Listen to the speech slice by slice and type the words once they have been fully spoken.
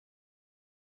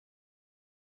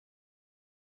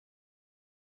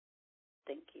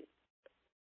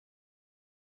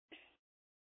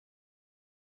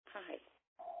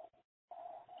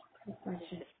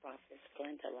This is Prophet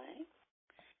Glenda Lang.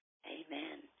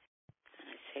 Amen. And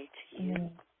I say to you,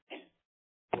 Amen.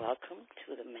 welcome to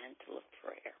the mantle of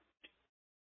prayer.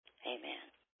 Amen.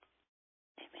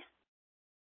 Amen.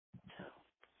 So,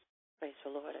 praise the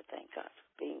Lord. I thank God for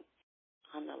being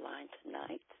on the line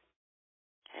tonight.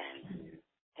 And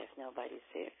if nobody's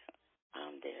there,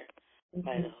 I'm there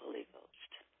by the Holy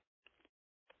Ghost.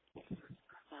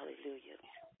 Hallelujah.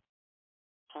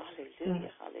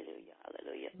 Hallelujah. Hallelujah.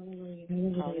 Hallelujah.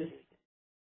 Hallelujah.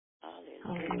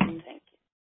 Hallelujah. Thank you.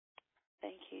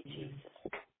 Thank you, Jesus.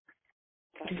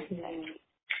 God, we thank you.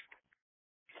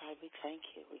 God, we thank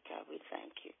you. God, we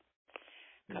thank you.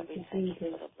 God, we thank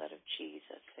you for the blood of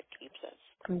Jesus that keeps us.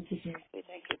 We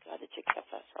thank you, God, that you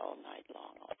kept us all night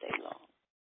long, all day long.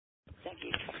 Thank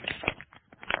you, kept us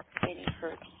from any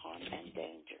hurt, harm, and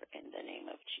danger in the name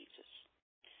of Jesus.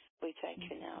 We thank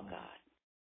you now, God.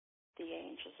 The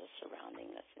angels are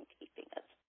surrounding us and keeping us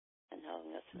and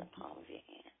holding us in the palm of your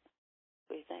hand.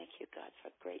 We thank you, God,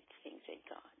 for great things in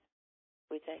God.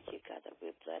 We thank you, God, that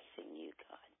we're blessing you,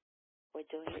 God. We're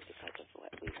doing it because of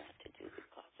what we want to do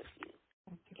because of you.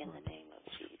 In the name of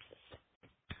Jesus.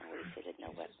 And we say that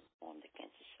no weapon formed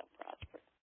against us shall prosper.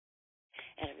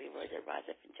 And every word that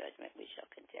rises up in judgment, we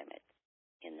shall condemn it.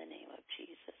 In the name of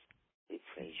Jesus. We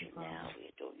praise you now.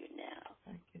 We adore you now.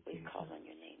 We call on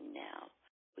your name now.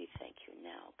 We thank you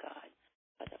now, God,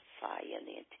 for the fire and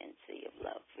the intensity of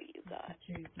love for you, God.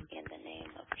 In the name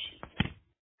of Jesus.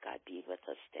 God, be with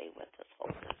us, stay with us,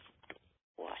 hold us,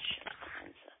 wash us,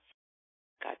 cleanse us.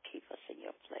 God, keep us in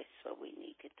your place where we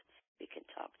need it. We can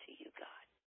talk to you, God.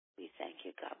 We thank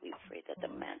you, God. We pray that the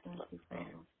mantle of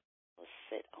prayer will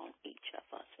sit on each of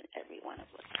us and every one of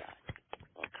us, God.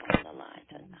 Will come on the line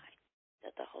tonight.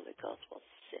 That the Holy Ghost will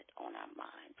sit on our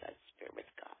minds, our spirit,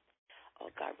 God. Oh,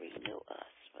 God, renew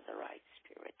us for the right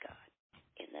spirit, God.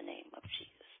 In the name of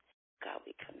Jesus. God,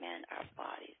 we command our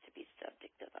bodies to be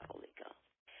subject to the Holy Ghost.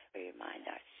 We remind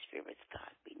our spirits, God,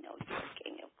 we know you're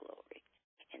King of glory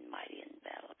and mighty in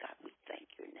battle. God, we thank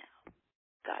you now.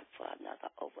 God, for another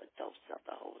overdose of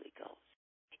the Holy Ghost.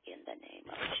 In the name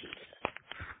of Jesus.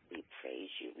 We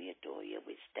praise you. We adore you.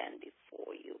 We stand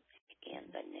before you. In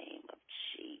the name of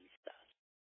Jesus.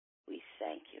 We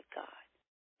thank you, God.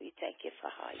 We thank you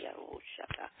for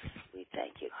Hayaroshaka. We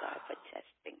thank you, God, for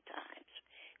testing times.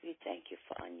 We thank you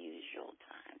for unusual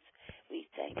times. We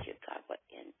thank you, God, but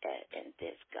in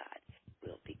this, God,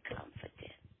 we'll be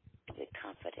confident. We're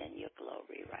confident in your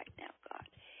glory right now, God,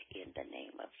 in the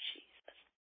name of Jesus.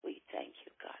 We thank you,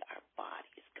 God, our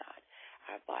bodies, God.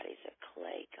 Our bodies are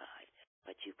clay, God,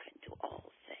 but you can do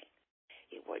all things.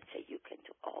 Your word say you can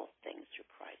do all things through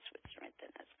Christ which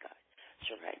strengthen us, God.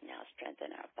 So right now,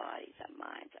 strengthen our bodies, our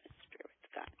minds, our spirits,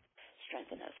 God.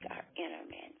 Strengthen us, God, our inner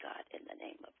man, God, in the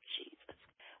name of Jesus.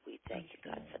 We thank you,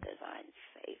 God, for divine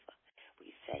favor.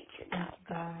 We thank you now,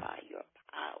 God, by your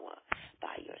power,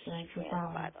 by your strength,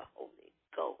 by the Holy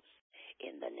Ghost.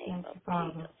 In the name of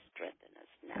Jesus, strengthen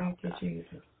us now, God.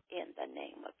 In the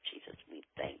name of Jesus, we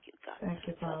thank you, God,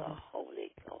 for the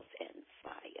Holy Ghost and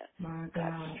fire.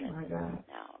 God, strengthen us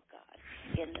now, God.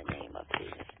 In the name of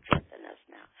Jesus, strengthen us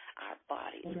now. Our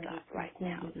bodies, God, right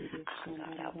now.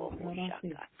 God,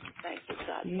 Aboboshaka. Thank you,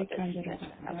 God, for the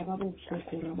strength.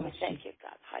 We thank you,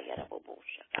 God.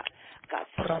 Hayaraboboshaka. God,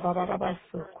 for the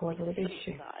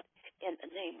God. In the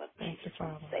name of Jesus, we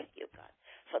thank you, God,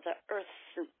 for the earth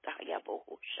suit,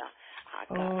 Hayabosha.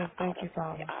 God, thank you,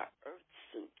 Father. Our earth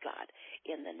suit, God,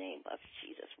 in the name of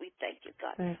Jesus. We thank you,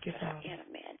 God, for our inner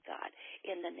man, God,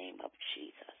 in the name of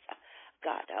Jesus.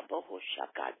 God, Abohosha,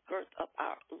 God, gird up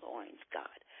our loins,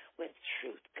 God, with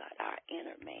truth, God, our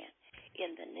inner man,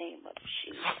 in the name of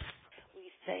Jesus. We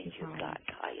thank you, God,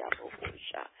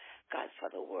 Hayabohosha, God, for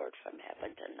the word from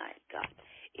heaven tonight, God,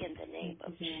 in the name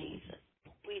of Jesus.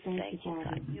 We thank you,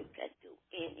 God, you can do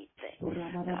anything.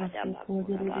 God,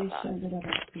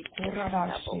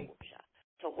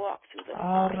 to walk through the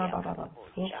fire,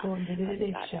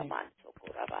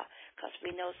 because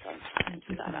we know sometimes,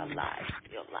 God, our lives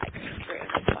feel like we're in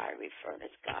a fiery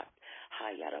furnace, God.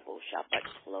 But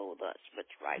clothe us with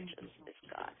righteousness,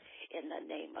 God. In the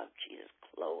name of Jesus,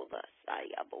 clothe us.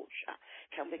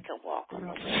 Can we walk on the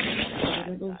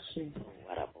water,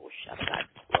 God,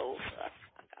 clothe us.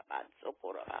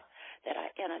 That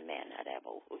our inner man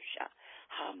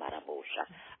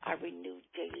are renewed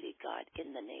daily, God,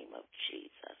 in the name of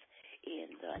Jesus.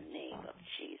 In the name of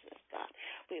Jesus, God.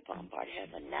 We bombard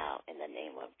heaven now in the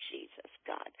name of Jesus,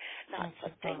 God. Not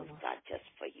for things, God, just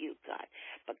for you, God.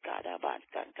 But God,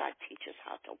 God teach us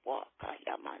how to walk. God,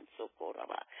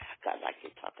 like you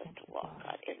taught us to walk,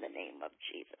 God, in the name of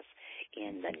Jesus.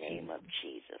 In the name of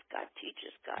Jesus, God, teach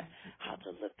us, God, how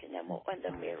to look in the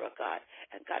mirror, God,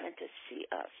 and God, and to see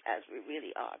us as we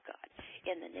really are, God,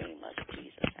 in the name of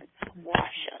Jesus, and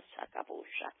wash us,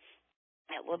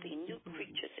 and we'll be new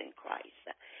creatures in Christ.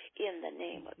 In the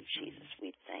name of Jesus,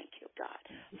 we thank you, God,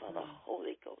 for the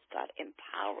Holy Ghost. God,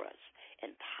 empower us,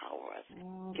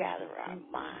 gather our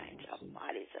minds, our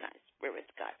bodies, and our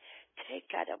spirits, God. Take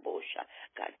God,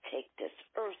 take this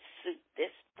earth suit,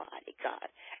 this body, God,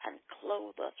 and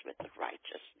clothe us with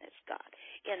righteousness, God,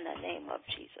 in the name of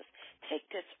Jesus. Take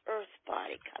this earth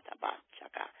body, God,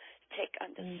 take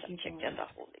under subject of the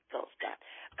Holy Ghost, God.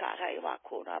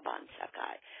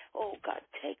 Oh, God,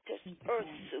 take this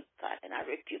earth suit, God, and I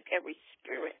rebuke every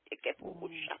spirit in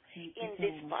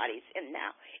these bodies and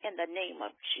now, in the name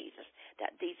of Jesus,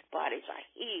 that these bodies are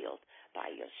healed by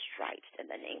your stripes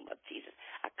in the name of Jesus.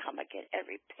 I come against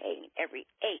every pain, every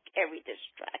ache, every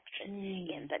distraction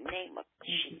in the name of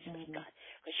Jesus, God,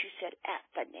 because you said at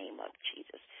the name of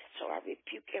Jesus. So I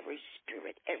rebuke every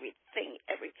spirit, everything,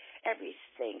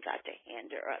 God, to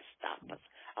hinder us, stop us,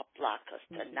 or block us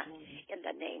tonight. In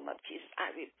the name of Jesus,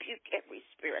 I rebuke every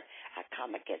spirit. I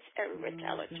come against every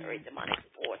retaliatory demonic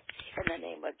force. In the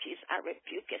name of Jesus, I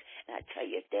rebuke it. And I tell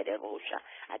you, devil,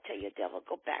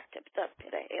 go back to the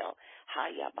pit of hell.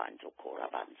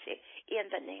 In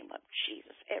the name of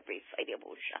Jesus, every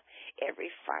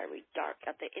fiery dart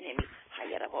of the enemy,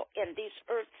 in these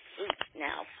earth suits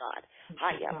now, God,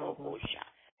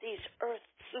 these earth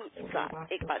suits, God,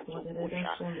 this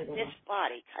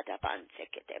body,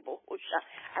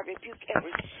 I rebuke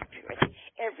every spirit,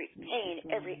 every pain,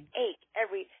 every ache,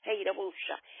 everything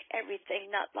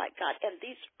not like God, and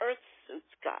these earth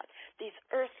suits, God, these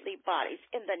earthly bodies,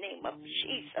 in the name of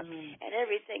Jesus, and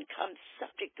everything comes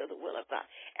subject to the will of God.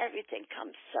 Everything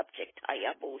comes subject,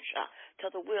 to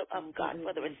the will of God,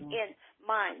 whether it's in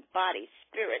mind, body,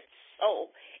 spirit,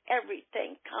 soul.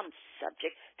 Everything comes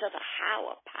subject to the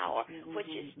higher power, which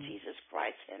is Jesus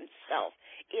Christ himself,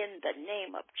 in the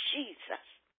name of Jesus.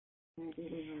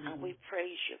 And we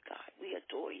praise you, God. We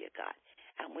adore you, God.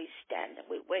 And we stand and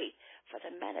we wait for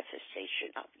the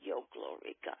manifestation of your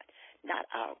glory, God. Not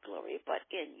our glory, but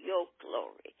in your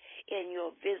glory, in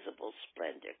your visible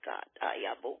splendor, God.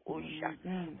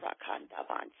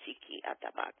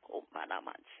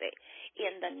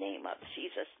 In the name of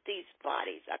Jesus, these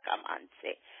bodies, God,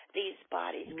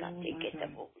 take it,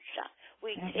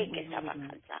 we take it,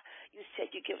 you said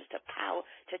you give us the power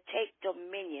to take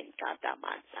dominion, God,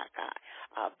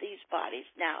 of these bodies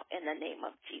now, in the name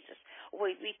of Jesus.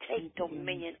 We take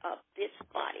dominion of this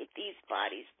body, these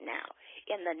bodies now,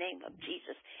 in the name of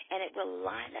Jesus, and it will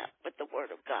line up with the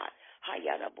word of God.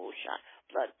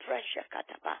 Blood pressure,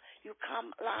 you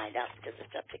come lined up to the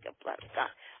subject of blood of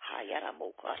God.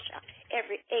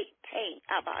 Every ache, pain,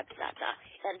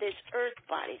 and this earth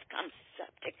bodies come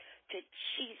subject to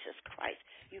Jesus Christ.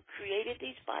 You created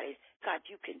these bodies. God,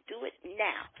 you can do it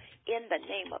now in the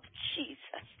name of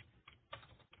Jesus.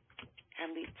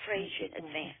 And we praise you in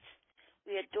advance.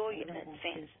 We adore you in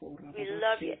advance. We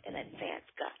love you in advance,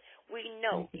 God. We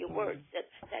know your word says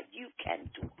that you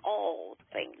can do all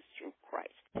things through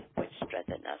Christ, which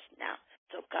strengthen us now.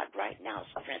 So, God, right now,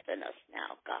 strengthen us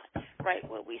now, God. Right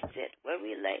where we sit, where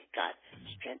we lay, God,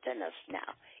 strengthen us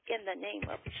now in the name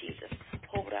of Jesus.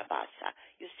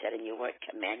 You said in your word,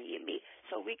 command ye me.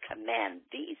 So we command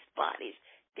these bodies,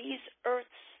 these earth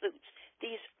suits,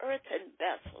 these earthen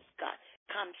vessels, God,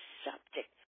 come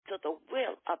subject to the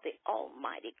will of the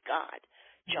Almighty God,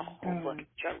 Jehovah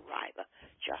Jireh,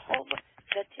 Jehovah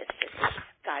Satisfy.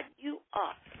 God, you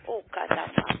are, God,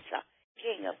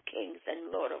 King of kings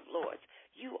and Lord of lords.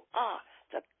 You are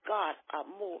the God of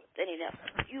more than enough.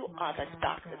 You are the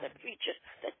doctor, the preacher,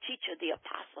 the teacher, the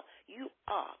apostle. You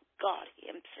are God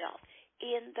himself.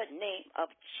 In the name of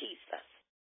Jesus.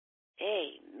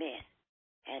 Amen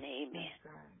and amen.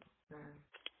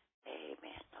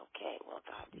 Amen. Okay, well,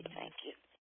 God, we thank you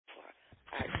for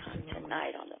our time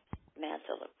tonight on the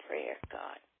mantle of prayer,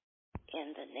 God,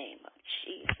 in the name of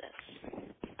Jesus.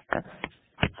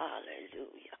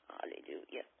 Hallelujah.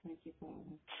 Hallelujah.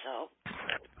 So,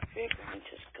 we're going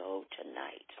to go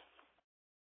tonight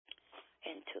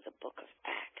into the book of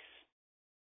Acts.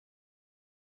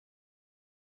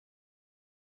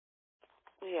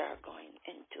 We are going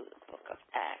into the book of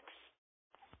Acts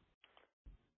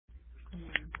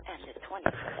and the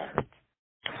 27th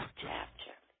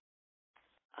chapter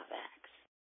of Acts.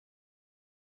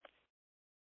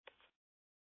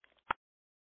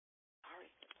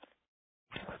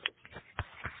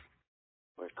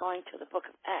 We're going to the book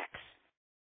of Acts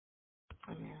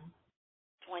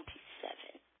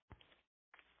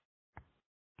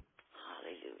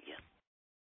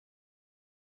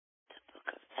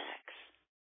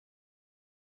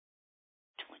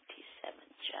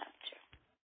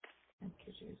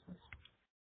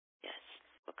Yes,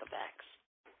 Book of Acts.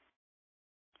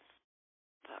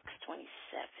 Acts 27.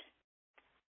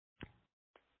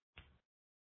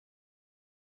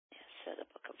 Yes, so the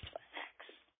Book of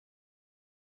Acts.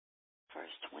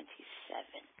 Verse 27.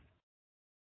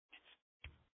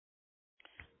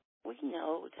 We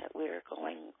know that we're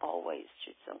going always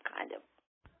through some kind of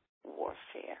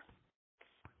warfare,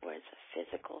 where it's a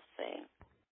physical thing,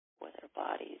 whether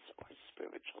bodies or a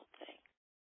spiritual thing,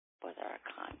 whether our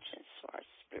conscience or our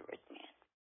spirit man.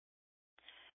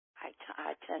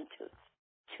 I tend to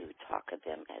talk of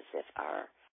them as if our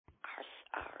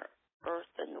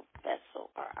earthen vessel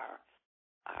or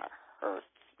our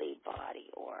earthly body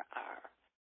or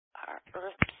our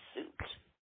earth suit,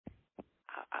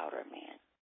 our outer man,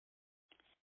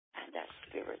 and our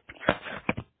spirit man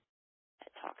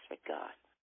that talks with God.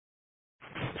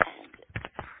 And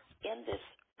in this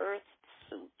earth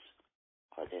suit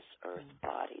or this earth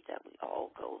body that we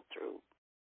all go through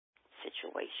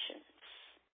situations,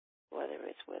 whether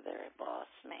it's with a boss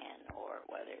man or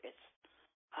whether it's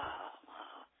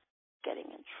getting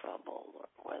in trouble or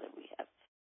whether we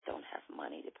don't have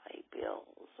money to pay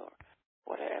bills or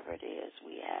whatever it is,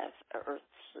 we have an earth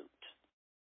suit.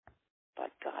 But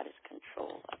God is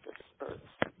control of this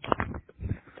earth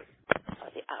or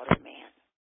the outer man.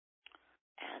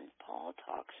 And Paul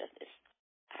talks in this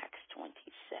Acts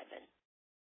 27.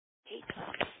 He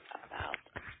talks about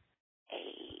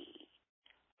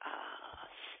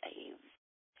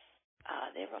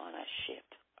they were on a ship.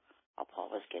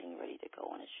 Paul was getting ready to go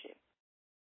on a ship.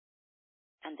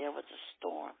 And there was a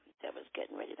storm that was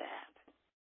getting ready to happen.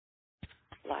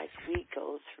 Like we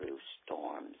go through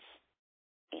storms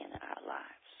in our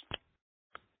lives.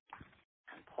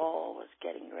 And Paul was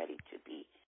getting ready to be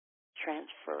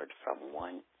transferred from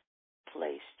one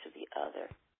place to the other.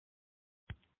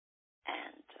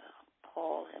 And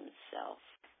Paul himself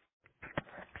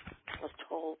was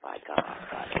told by God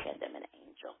to send him an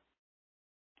angel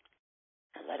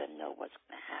and let him know what's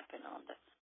going to happen on the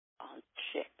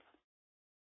ship,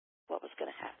 what was going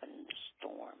to happen in the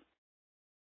storm.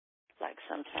 Like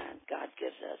sometimes God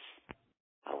gives us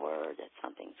a word that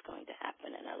something's going to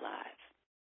happen in our lives.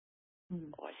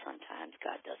 Or sometimes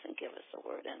God doesn't give us a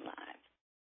word in life,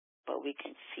 but we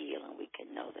can feel and we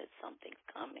can know that something's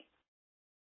coming.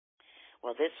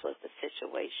 Well, this was the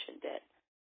situation that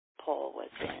Paul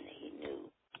was in. He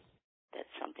knew that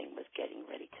something was getting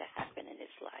ready to happen in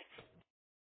his life.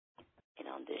 And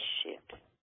on this ship,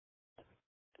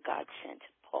 God sent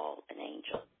Paul an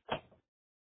angel.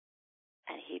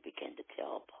 And he began to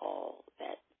tell Paul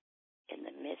that in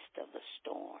the midst of the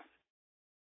storm,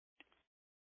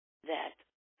 that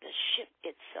the ship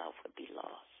itself would be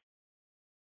lost,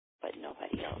 but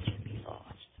nobody else would be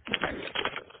lost.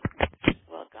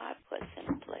 Well, God puts in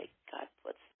a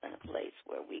place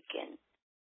where we can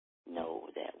know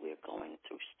that we're going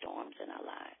through storms in our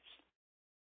lives.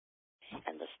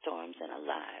 And the storms in our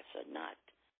lives are not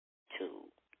to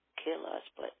kill us,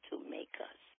 but to make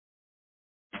us,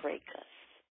 break us,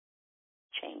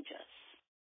 change us,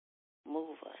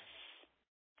 move us,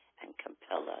 and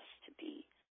compel us to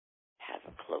have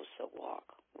a closer walk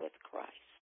with Christ.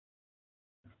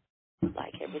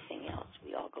 Like everything else,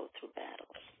 we all go through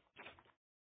battles.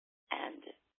 And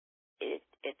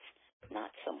it's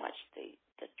not so much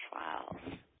the trial,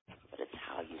 but it's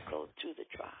how you go through the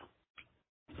trial.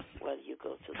 Whether you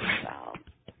go through the trial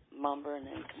mumbling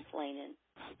and complaining,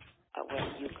 or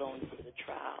whether you're going through the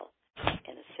trial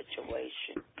in a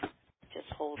situation, just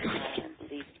holding on and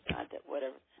believing God that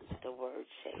whatever the word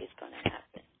say is going to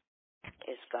happen,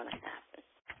 it's going to happen.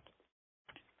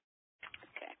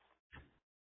 Okay.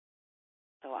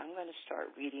 So I'm going to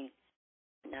start reading.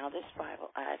 Now, this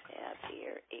Bible I have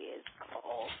here is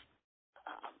called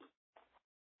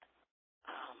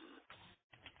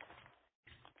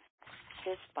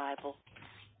this Bible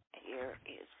here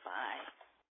is by,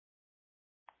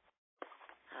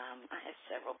 I have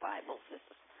several Bibles. This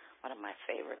is one of my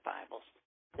favorite Bibles.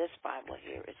 This Bible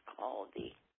here is called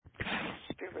the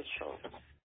Spiritual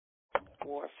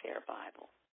Warfare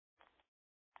Bible.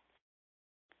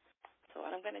 So what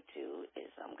I'm going to do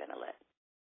is I'm going to let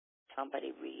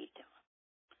somebody read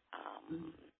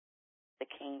the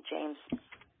King James.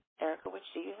 Erica, which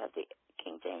do you have, the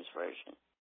King James Version?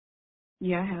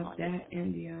 Yeah, I have that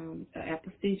and the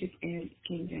Apostolic and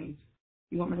King James.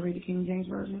 You want me to read the King James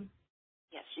Version?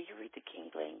 Yes, you read the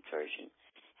King James Version,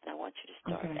 and I want you to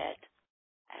start at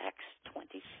Acts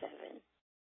 27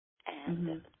 and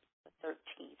the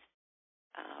 13th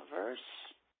verse.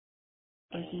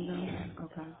 And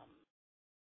okay.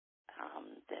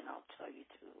 Then I'll tell you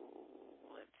to,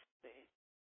 let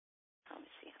me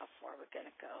see how far we're going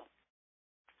to go.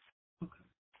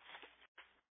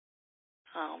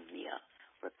 Yeah.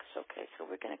 Okay, so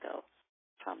we're going to go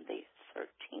from the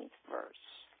 13th verse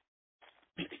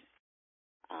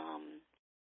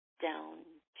down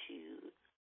to,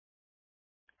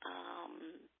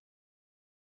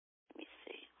 let me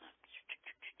see.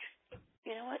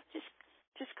 You know what?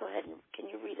 Just go ahead and can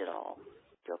you read it all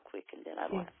real quick, and then I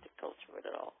don't have to go through it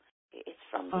at all. It's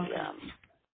from the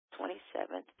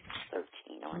 27th,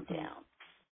 13 on down.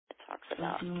 It talks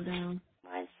about,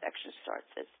 my section starts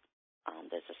as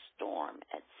there's a storm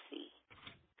at sea.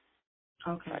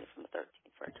 Okay. Starting from the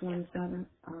 13th verse. 27th?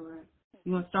 All right.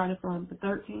 You want to start it from the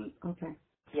 13th? Okay.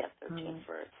 Yeah, 13th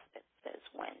verse. It says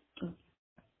when.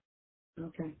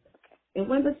 Okay. And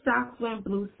when the south wind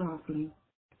blew softly,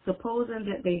 supposing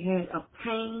that they had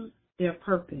obtained their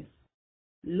purpose,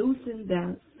 loosened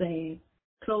that sail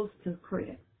close to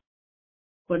Crete.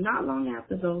 But not long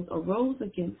after those arose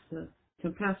against the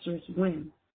tempestuous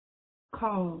wind,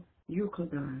 called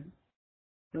Euclidon.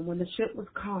 And when the ship was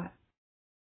caught,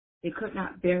 it could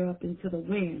not bear up into the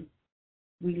wind,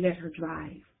 we let her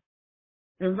drive.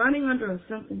 And running under a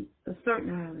certain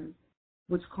island,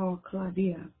 which called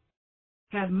Claudia,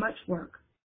 had much work,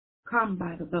 come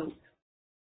by the boat,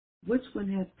 which when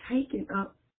had taken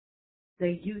up,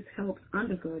 they used help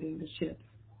undergirding the ships,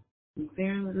 and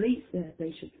fearing the least that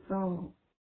they should fall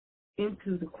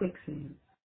into the quicksand,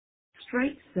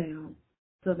 straight sailed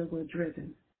till they were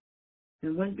driven.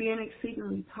 And when being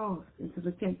exceedingly tossed into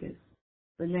the tempest,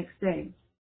 the next day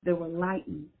they were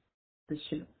lightened the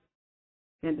ship.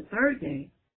 And the third day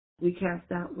we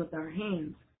cast out with our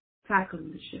hands,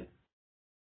 tackling the ship.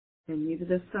 And neither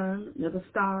the sun nor the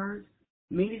stars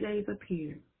many days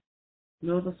appeared,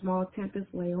 nor the small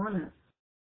tempest lay on us.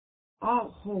 All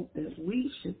hope that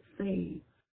we should save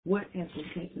what has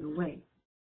been taken away.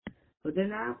 But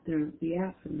then after the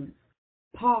abstinence,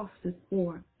 Paul stood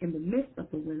forth in the midst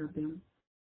of the wind of them,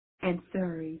 and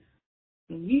says,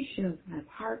 and ye shall have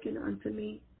hearkened unto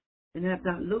me, and have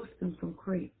not loosed them from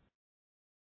Crete,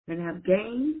 and have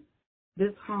gained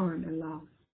this harm and loss.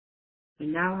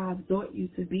 And now I have exhort you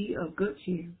to be of good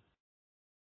cheer,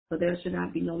 for there should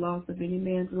not be no loss of any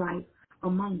man's life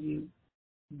among you,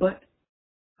 but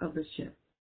of the ship.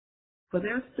 For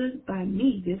there stood by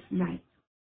me this night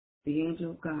the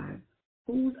angel of God,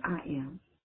 whose I am,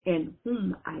 and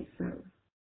whom I serve,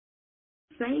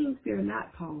 saying, fear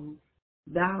not, Paul,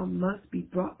 thou must be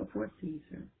brought before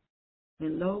Caesar.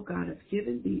 And lo, God has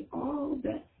given thee all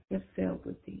that has failed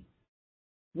with thee.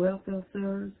 Well,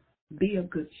 sirs, be of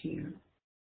good cheer,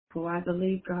 for I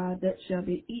believe God that shall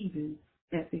be even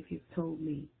as if he told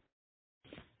me.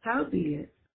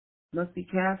 Howbeit must be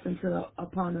cast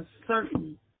upon a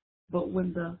certain, but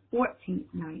when the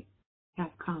 14th night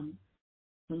hath come,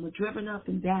 and were driven up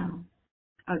and down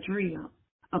Adria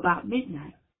about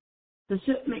midnight, the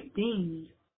shipmate deemed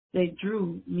they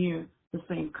drew near the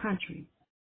same country,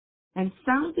 and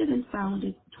sounded and found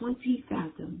it 20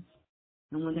 fathoms.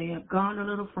 And when they had gone a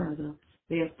little further,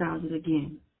 they have sounded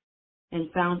again,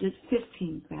 and found it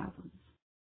 15 fathoms.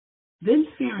 Then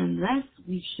fearing lest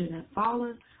we should have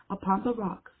fallen upon the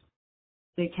rocks,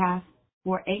 they cast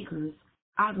 4 anchors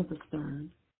out of the stern,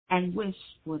 and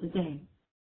wished for the day.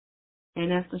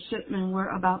 And as the shipmen were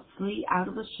about to flee out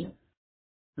of the ship,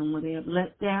 and when they had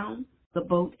let down the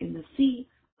boat in the sea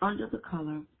under the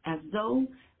color, as though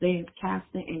they had cast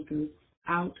the anchors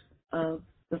out of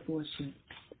the foreship,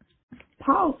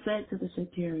 Paul said to the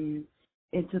centurion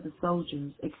and to the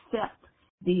soldiers, except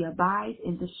ye abide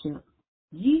in the ship,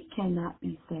 ye cannot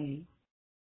be saved.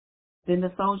 Then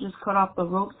the soldiers cut off the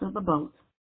ropes of the boat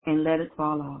and let it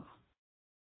fall off.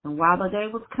 And while the day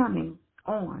was coming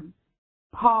on,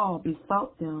 Paul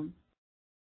besought them,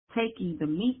 taking the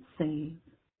meat, saying,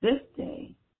 this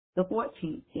day, the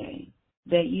 14th day,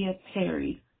 that ye have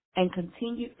tarried and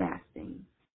continued fasting,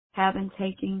 having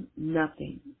taken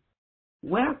nothing.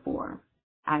 Wherefore,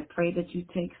 I pray that you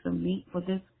take some meat for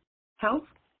this health,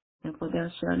 and for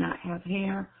there shall not have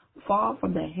hair fall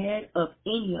from the head of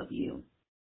any of you.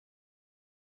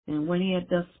 And when he had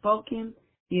thus spoken,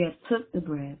 he had took the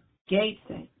bread, gave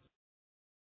thanks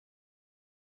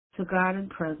to God in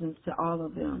presence to all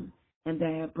of them, and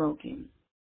they had broken.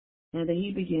 And then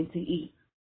he began to eat.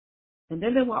 And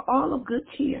then they were all of good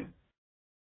cheer.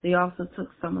 They also took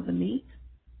some of the meat,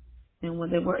 and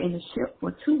when they were in the ship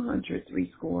were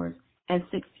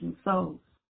 260 souls.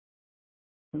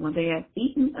 And when they had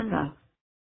eaten enough,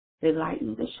 they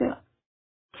lightened the ship,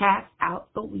 cast out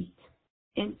the wheat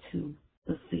into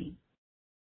the sea.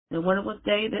 And when it was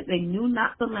day that they knew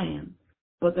not the land,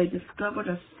 but they discovered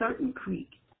a certain creek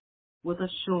with a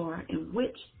shore in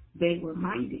which they were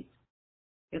minded,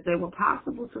 if they were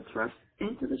possible, to thrust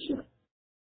into the ship.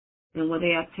 And when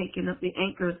they have taken up the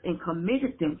anchors and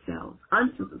committed themselves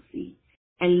unto the sea,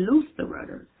 and loosed the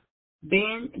rudders,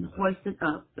 bent and hoisted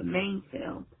up the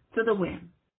mainsail to the wind,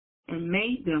 and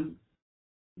made them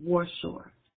wore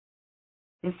shore.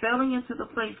 And sailing into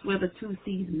the place where the two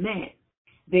seas met,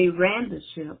 they ran the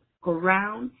ship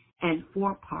around and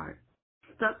forepart,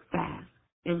 stuck fast,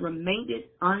 and remained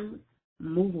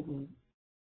unmovable,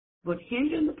 but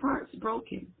hindering the parts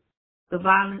broken, the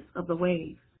violence of the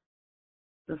waves.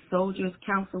 The soldiers'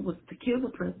 counsel was to kill the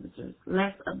prisoners,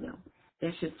 less of them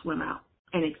that should swim out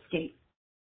and escape.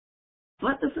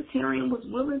 But the centurion was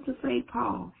willing to save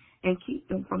Paul and keep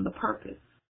them from the purpose,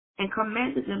 and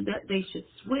commanded them that they should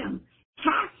swim,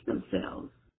 cast themselves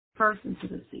first into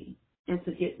the sea, and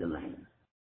to get the land.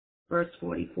 Verse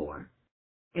 44.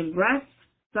 And rest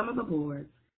some of the boards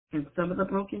and some of the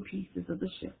broken pieces of the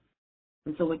ship.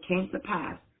 And so it came to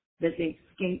pass that they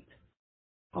escaped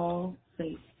all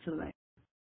safe to land.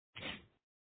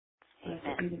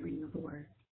 Blessed be the reading of the word.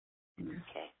 Amen.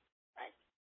 Okay.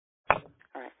 Right.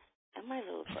 All right. In my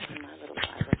little Bible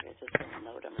here, there's a little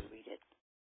note. I'm going to read it.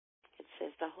 It says,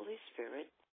 the Holy Spirit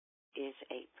is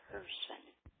a person,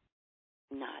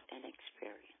 not an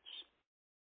experience.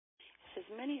 It says,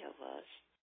 many of us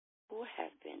who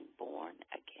have been born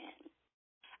again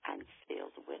and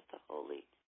filled with the Holy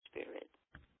Spirit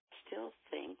still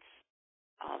thinks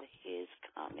of his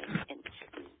coming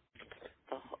into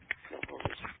the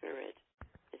Holy Spirit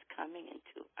is coming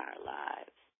into our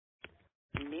lives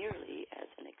merely as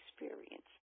an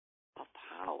experience of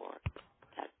power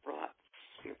that brought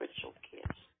spiritual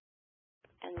gifts.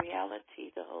 In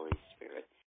reality, the Holy Spirit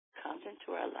comes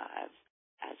into our lives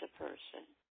as a person,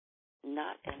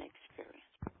 not an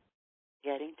experience.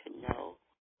 Getting to know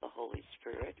the Holy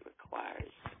Spirit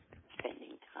requires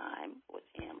spending time with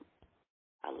him,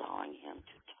 allowing him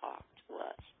to talk to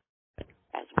us,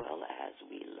 as well as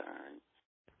we learn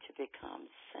to become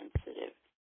sensitive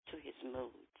to his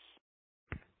moods,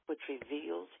 which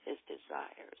reveals his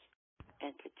desires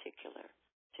in particular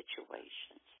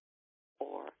situations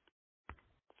or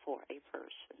for a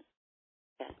person,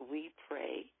 that we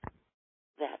pray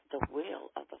that the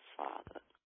will of the Father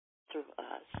through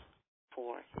us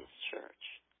for his church,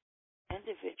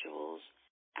 individuals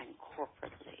and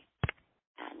corporately,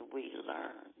 and we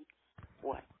learn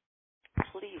what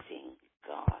pleasing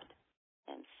God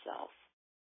himself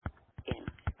in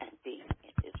and being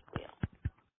in his will.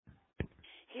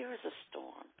 Here is a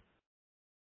storm.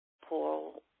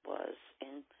 Paul was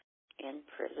in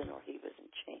prison, or he was in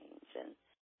chains, and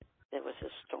there was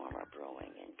a storm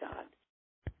brewing, and God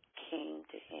came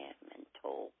to him and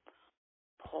told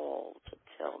Paul to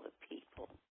tell the people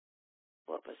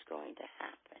what was going to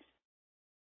happen.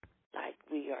 Like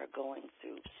we are going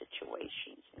through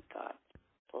situations, and God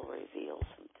will reveal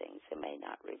some things. It may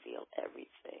not reveal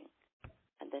everything.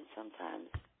 And then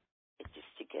sometimes it's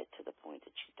just to get to the point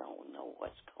that you don't know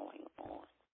what's going on.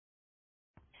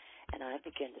 And I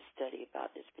began to study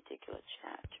about this particular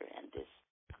chapter, and this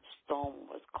storm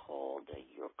was called the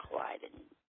Euroclydon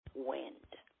wind.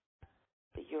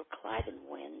 The Euroclydon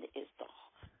wind is the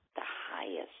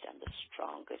highest and the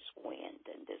strongest wind,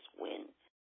 and this wind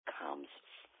comes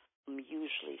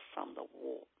usually from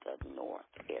the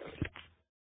north area.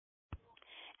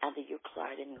 And the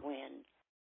Euroclydon wind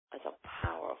is a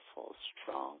powerful,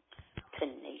 strong,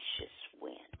 tenacious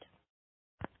wind.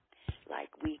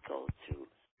 Like we go through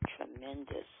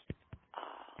tremendous,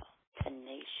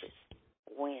 tenacious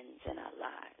winds in our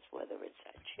lives, whether it's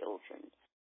our children,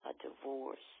 a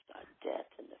divorce, a death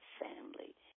in the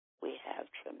family. We have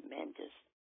tremendous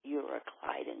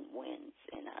Euroclydon winds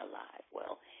in our life.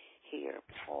 Well, here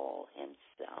Paul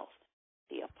himself,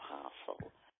 the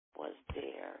apostle, was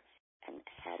there and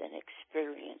had an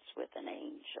experience with an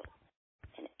angel.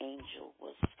 An angel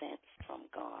was sent from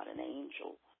God, an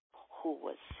angel who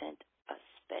was sent a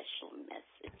special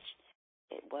message.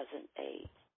 It wasn't a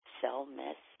cell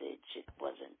message. It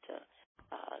wasn't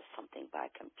something by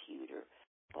computer,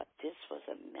 but this was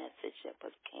a message that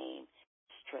came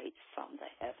straight from the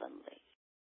heavenly.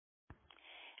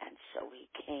 And so he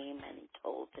came and he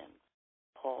told them,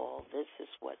 Paul, this is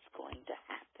what's going to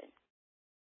happen.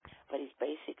 But he's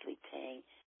basically saying,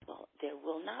 well, there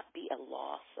will not be a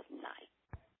loss of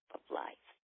life,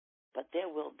 but there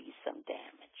will be some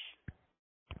damage.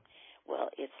 Well,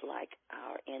 it's like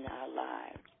in our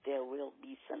lives, there will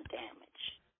be some damage.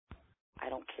 I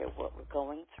don't care what we're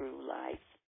going through life,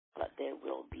 but there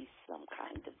will be some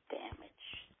kind of damage.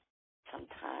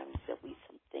 Sometimes there'll be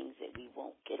some things that we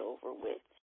won't get over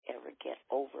ever get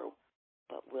over,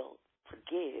 but we'll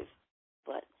forgive.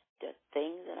 But the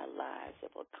things in our lives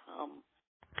that will come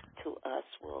to us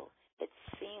it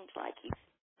seems like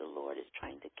the Lord Lord is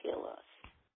trying to kill us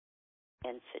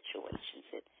in situations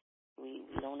that we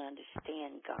don't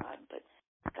understand God, but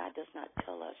God does not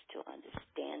tell us to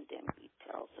understand Him. He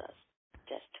tells us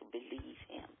just to believe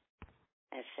Him.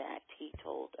 In fact, He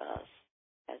told us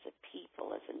as a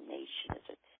people, as a nation, as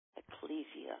an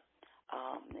ecclesia,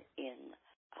 in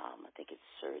I think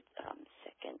it's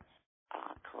Second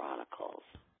Chronicles,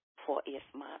 for if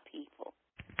my people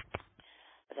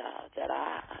that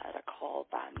are called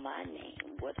by my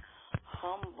name would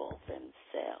humble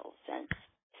themselves and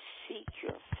seek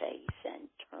your face and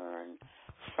turn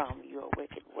from your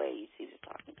wicked ways. He was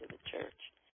talking to the church.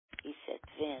 He said,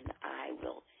 then I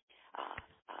will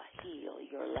heal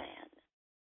your land.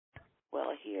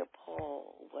 Well, here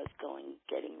Paul was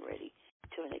getting ready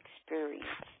to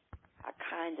experience a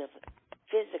kind of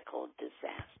physical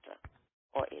disaster,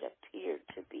 or it appeared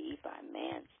to be by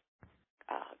man's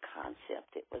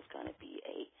concept. It was going to be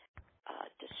a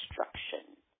destruction,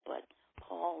 but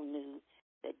Paul knew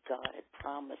that God had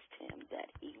promised him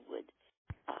that he would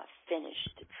finish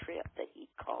the trip that he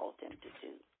called him to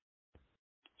do.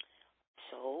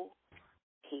 So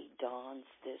he dons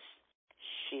this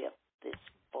ship, this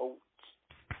boat,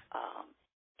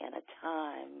 in a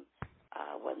time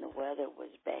when the weather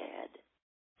was bad,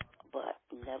 but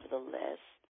nevertheless,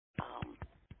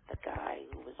 the guy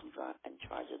who was in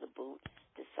charge of the boat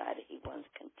decided he wanted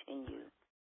to continue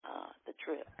the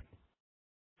trip.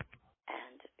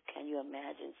 And can you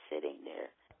imagine sitting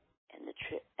there in the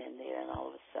trip and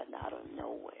all of a sudden, out of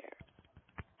nowhere,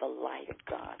 the light of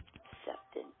God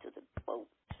stepped into the boat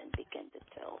and began to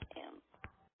tell him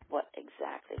what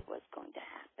exactly was going to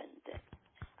happen,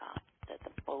 that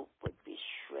the boat would be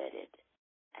shredded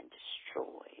and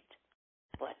destroyed,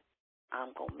 but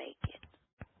I'm going to make it.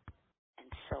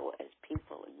 And so as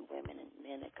people and women and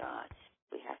men of God,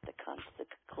 we have to come to the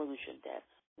conclusion that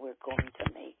we're going to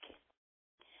make it,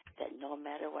 that no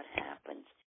matter what happens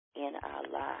in our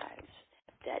lives,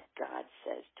 that God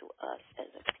says to us as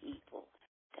a people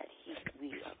that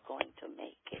we are going to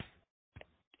make it.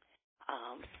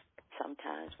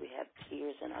 Sometimes we have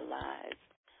tears in our lives.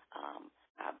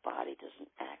 Our body doesn't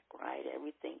act right.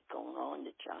 Everything's going on.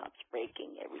 The job's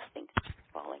breaking. Everything's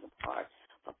falling apart.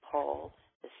 But Paul,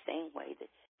 the same way that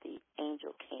the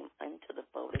angel came into the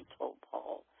boat and told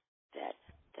Paul that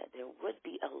there would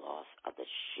be a loss of the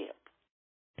ship,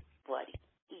 but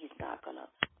he's not going to,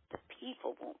 the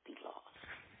people won't be lost.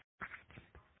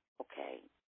 Okay?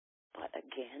 But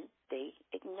again, they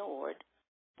ignored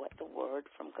what the word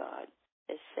from God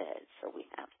has said. So we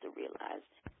have to realize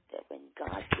that when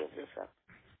God gives us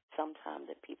sometimes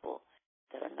the people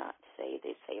that are not saved,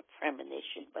 they say a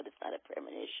premonition, but it's not a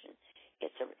premonition.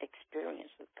 It's an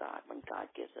experience with God. When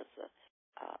God gives us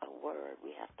a word,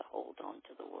 we have to hold on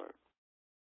to the word.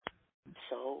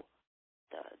 So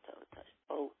the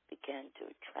boat began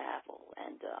to travel,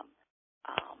 and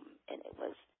it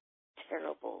was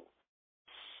terrible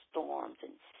storms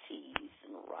and seas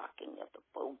and rocking of the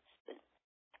boats,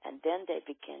 and then they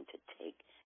began to take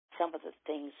some of the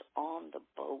things on the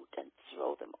boat and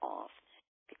throw them off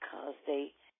because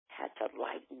they had to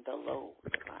lighten the load,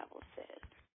 the Bible says.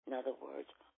 In other words,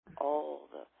 all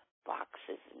the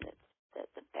boxes and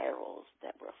the barrels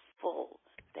that were full,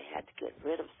 they had to get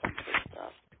rid of some of the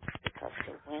stuff because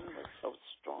the wind was so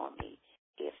stormy.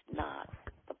 If not,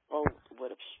 the boat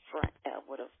would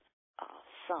have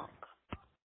sunk.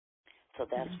 So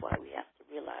that's why we have to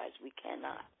realize we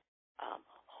cannot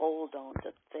hold on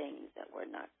to things that were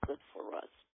not good for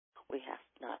us. We have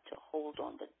not to hold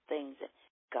on to things that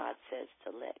God says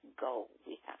to let go.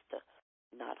 We have to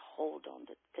not hold on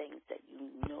to things that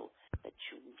you know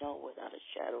without a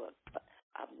shadow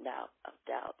of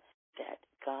doubt that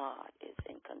God is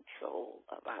in control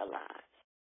of our lives.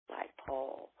 Like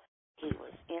Paul, he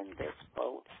was in this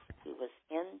boat. He was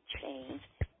in chains.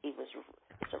 He was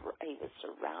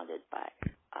surrounded by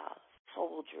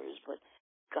soldiers, but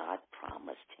God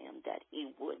promised him that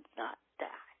he would not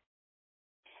die.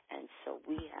 And so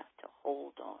we have to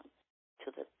hold on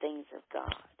to the things of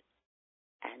God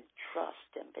and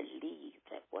trust and believe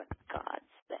that what God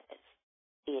says,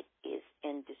 it is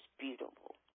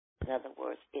indisputable. In other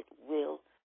words, it will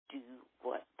do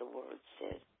what the word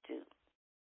says do.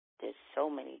 There's so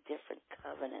many different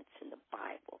covenants in the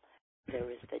Bible. There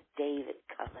is the David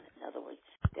covenant. In other words,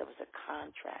 there was a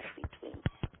contract between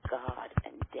God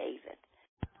and David.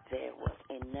 There was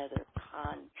another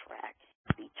contract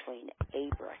between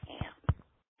Abraham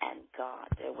and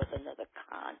God. There was another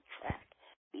contract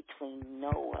between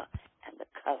Noah and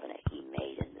the covenant he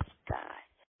made in the sky.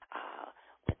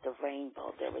 With the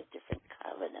rainbow, there were different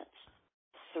covenants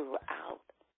throughout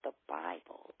the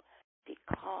Bible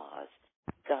because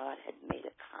God had made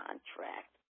a contract contract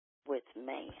with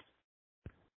man.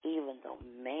 Even though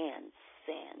man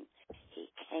sinned, he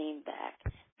came back,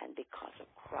 and because of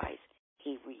Christ,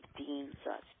 he redeems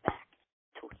us back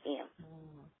to him.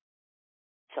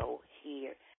 So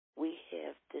here we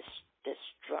have this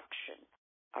destruction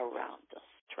around us.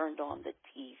 Turned on the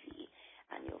TV,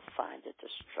 and you'll find the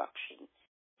destruction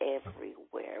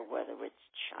everywhere, whether it's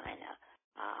China,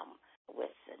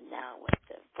 with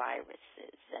the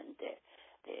viruses, and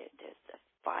there's the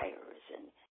fires in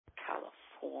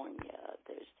California,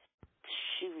 there's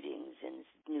shootings in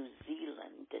New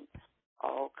Zealand, and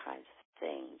all kinds of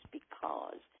things,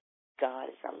 because God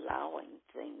is allowing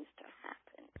things to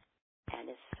happen.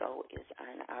 And so is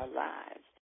in our lives.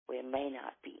 We may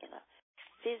not be in a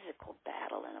physical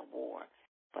battle in a war,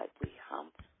 but we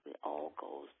all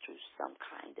go through some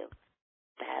kind of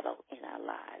battle in our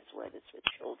lives, whether it's with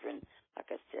children, like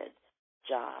I said,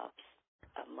 jobs,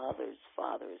 mothers,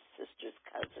 fathers, sisters,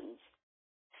 cousins,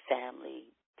 family,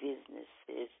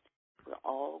 businesses. We're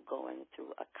all going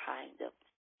through a kind of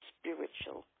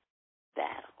spiritual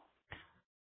battle.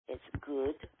 It's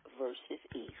good versus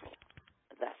evil.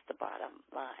 That's the bottom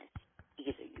line.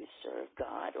 Either you serve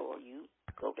God or you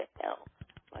go to hell.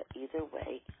 But either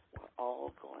way, we're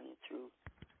all going through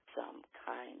some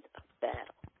kind of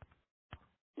battle.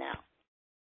 Now,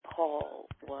 Paul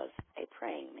was a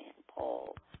praying man.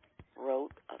 Paul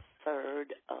wrote a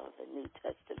third of the New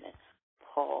Testament.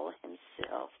 Paul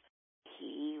himself,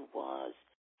 he was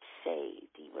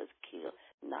saved. He was killed,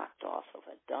 knocked off of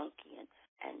a donkey,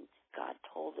 and God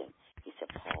told him, he said,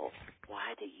 Paul,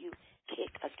 why do you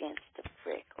kick against the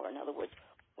prick? Or in other words,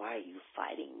 why are you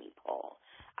fighting me, Paul?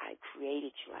 I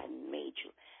created you. I made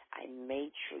you. I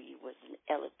made sure you was an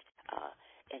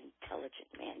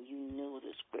intelligent man. You knew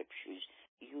the scriptures.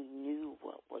 You knew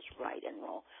what was right and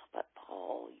wrong. But,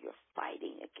 Paul, you're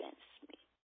fighting against me.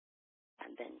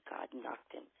 And then God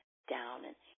knocked him down,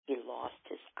 and he lost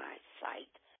his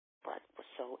eyesight. But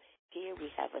so here we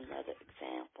have another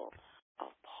example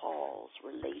of Paul's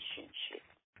relationship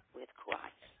with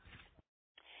Christ.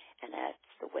 And that's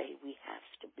the way we have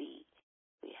to be.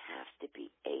 We have to be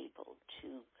able to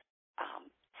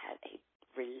have a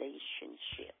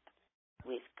relationship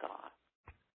with God.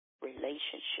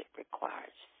 Relationship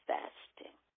requires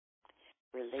fasting.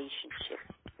 Relationship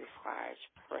requires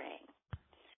praying.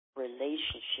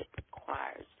 Relationship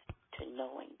requires to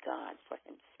knowing God for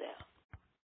himself.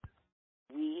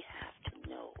 We have to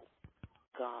know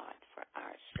God for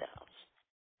ourselves.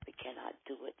 We cannot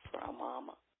do it for our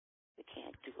mama. We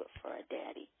can't do it for our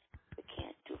daddy. We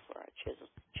can't do it for our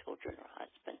children or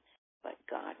husband. But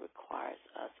God requires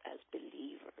us as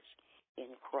believers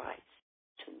in Christ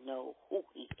to know who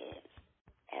he is,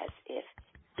 as if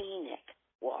Enoch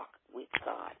walked with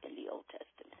God in the Old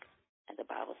Testament. And the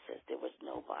Bible says there was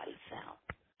nobody found.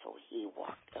 So he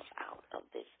walked up out of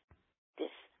this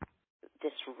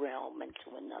realm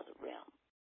into another realm.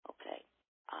 Okay?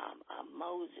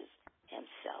 Moses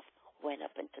himself went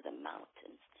up into the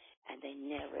mountains, and they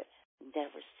never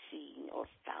seen or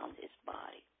found his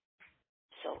body.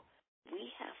 So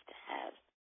we have to have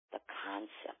the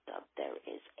concept of there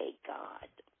is a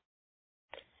God,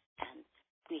 and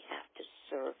we have to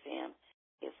serve him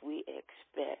if we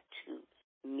expect to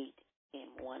meet him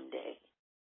one day,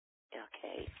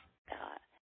 okay,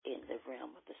 in the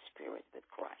realm of the Spirit with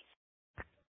Christ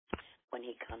when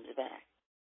he comes back.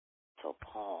 So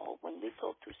Paul, when we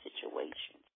go through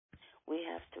situations, we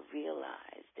have to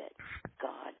realize that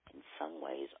God in some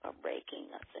ways are breaking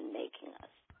us and making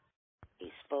us. He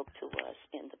spoke to us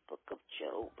in the book of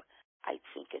Job. I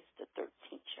think it's the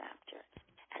 13th chapter.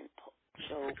 And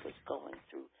Job was going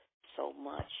through so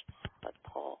much, but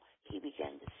Paul, he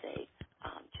began to say,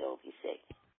 Job, he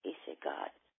said,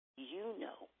 God, you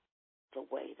know the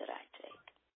way that I take.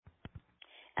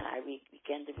 And I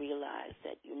began to realize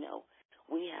that,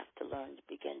 we have to learn to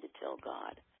begin to tell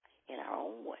God in our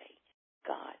own way,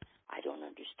 God, I don't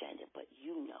understand it, but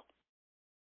you know.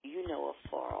 You know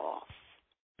afar off.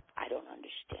 I don't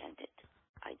understand it.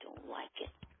 I don't like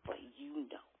it, but you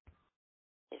know.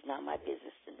 It's not my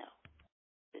business to know.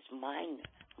 It's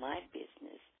my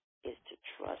business is to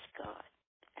trust God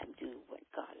and do what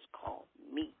God has called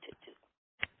me to do.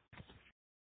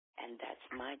 And that's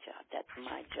my job. That's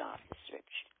my job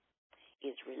description,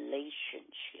 is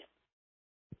relationship.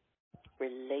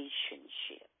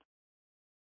 Relationship.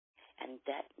 And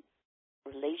that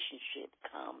relationship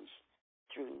comes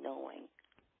through knowing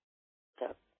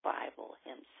the Bible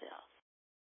himself.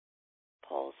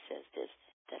 Paul says this,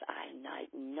 that I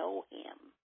might know him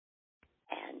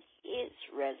and his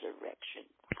resurrection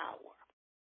power,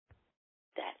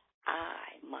 that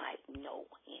I might know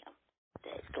him,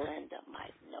 that Glenda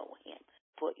might know him.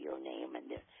 put your name in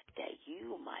there that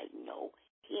you might know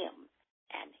him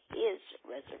and his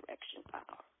resurrection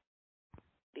power.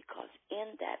 Because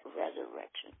in that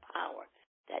resurrection power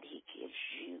that he gives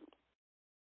you,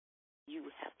 you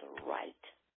have the right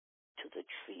to the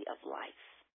tree of life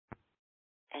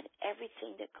and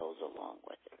everything that goes along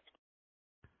with it.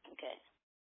 Okay?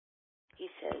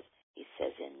 He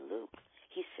says in Luke,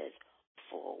 he says,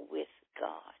 for with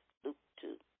God, Luke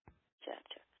 2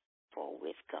 chapter, for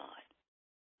with God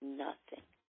nothing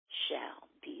shall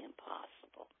be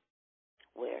impossible.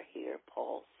 Where here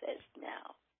Paul says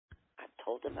now, I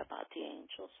told him about the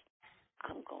angels.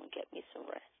 I'm going to get me some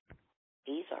rest.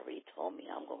 He's already told me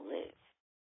I'm going to live.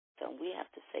 So we have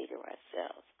to say to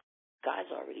ourselves, God's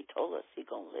already told us he's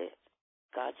going to live.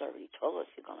 God's already told us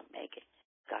he's going to make it.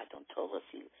 God don't told us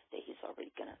that he's going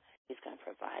to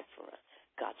provide for us.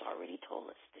 God's already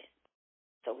told us that.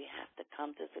 So we have to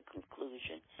come to the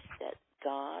conclusion that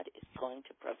God is going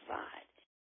to provide.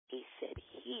 He said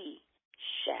he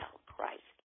shall, Christ,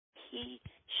 he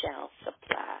shall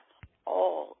supply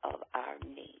all of our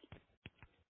need.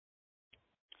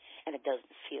 And it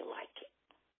doesn't feel like it.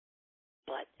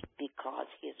 But because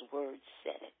his word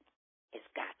said it, it's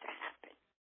got to happen.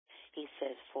 He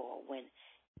says, for when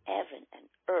heaven and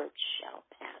earth shall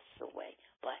pass away,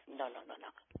 but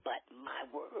but my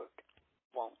word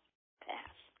won't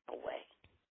pass away.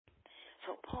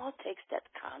 So Paul takes that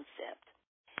concept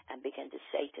and began to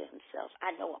say to himself,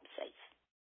 I know I'm safe.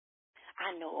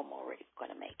 I know I'm already going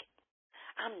to make it.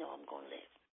 I know I'm going to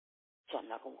live. So I'm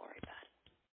not going to worry about it.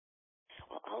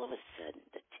 Well, all of a sudden,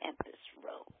 the tempest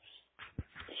rose.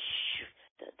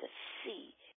 The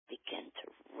sea began to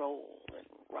roll and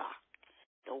rock.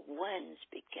 The winds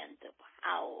began to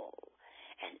howl,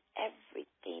 and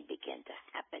everything began to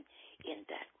happen in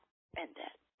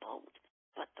that boat.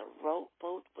 But the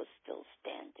boat was still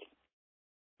standing.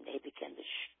 They began to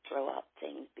throw out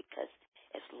things because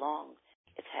as long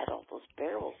as it had all those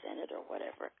barrels in it or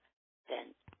whatever,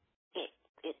 then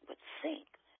it would sink.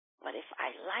 But if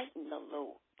I lighten the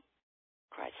load,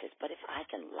 Christ says, but if I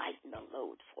can lighten the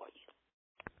load for you,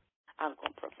 I'm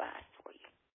going to provide for you.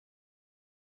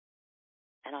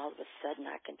 And all of a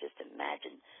sudden, I can just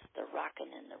imagine the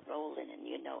rocking and the rolling. And,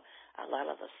 a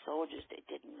lot of the soldiers, they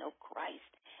didn't know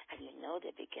Christ. And,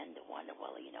 they began to wonder,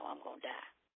 well, I'm going to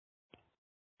die.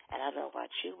 And I don't know about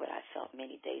you, but I felt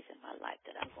many days in my life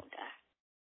that I'm going to die.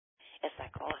 It's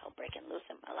like all hell breaking loose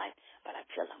in my life, but I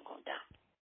feel I'm going to die.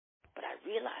 But I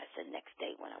realized the next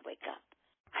day when I wake up,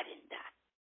 I didn't die.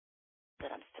 That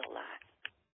I'm still alive.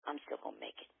 I'm still going to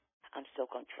make it. I'm still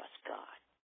going to trust God.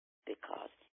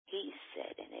 Because he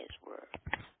said in his word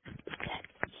that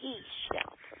he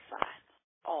shall provide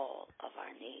all of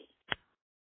our needs.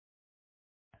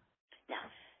 Now,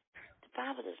 the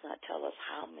Bible does not tell us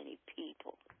how many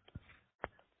people,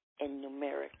 and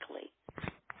numerically,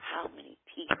 how many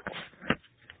people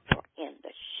were in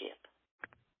the ship.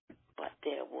 But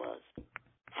there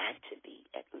had to be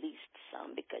at least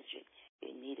some, because you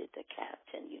needed the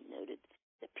captain, you needed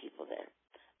the people that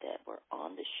were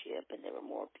on the ship, and there were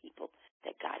more people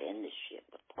that got in the ship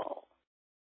with Paul.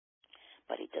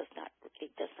 But it does not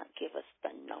give us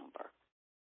the number.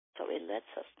 So it lets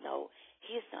us know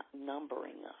he's not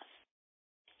numbering us.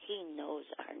 He knows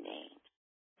our names.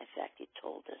 In fact, he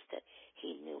told us that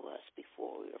he knew us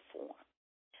before we were formed.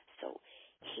 So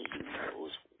he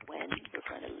knows when we're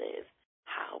going to live,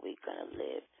 how we're going to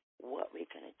live, what we're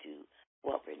going to do,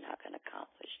 what we're not going to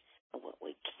accomplish, and what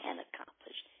we can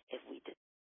accomplish if we do.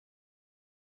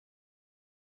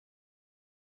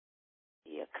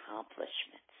 The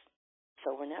accomplishments.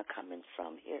 So we're now coming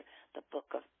from here, the book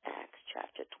of Acts,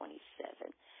 chapter 27,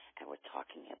 and we're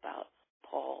talking about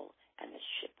Paul and the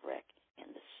shipwreck in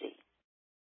the sea.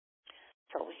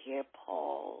 So here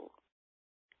Paul,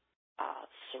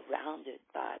 surrounded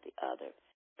by the other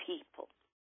people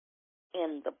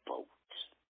in the boat.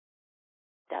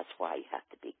 That's why you have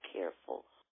to be careful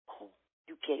who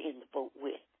you get in the boat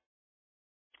with.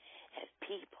 As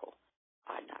people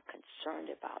are not concerned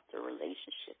about their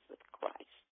relationships with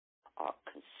Christ, are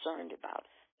concerned about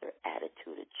their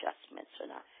attitude adjustments,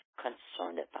 are not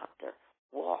concerned about their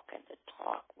walk and the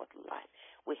talk with life.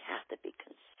 We have to be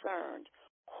concerned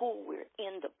who we're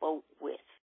in the boat with.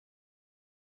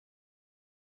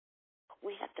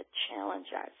 We have to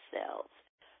challenge ourselves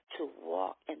to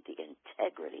walk in the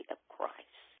integrity of Christ.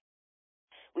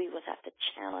 We would have to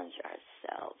challenge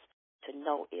ourselves to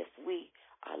know if we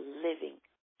are living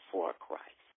for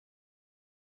Christ.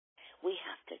 We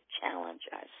have to challenge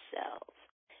ourselves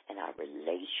in our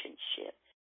relationship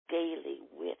daily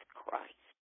with Christ.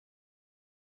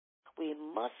 We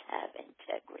must have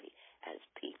integrity as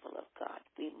people of God.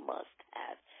 We must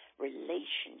have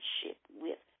relationship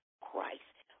with Christ.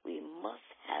 We must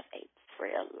have a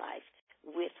prayer life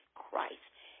with Christ.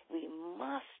 We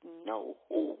must know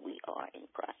who we are in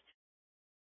Christ.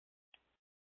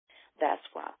 That's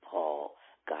why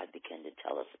God began to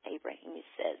tell us, Abraham, he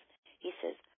says,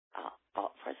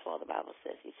 first of all, the Bible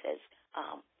says, he says,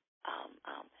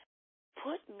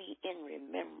 put me in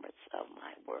remembrance of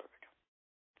my word.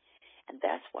 And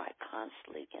that's why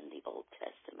constantly in the Old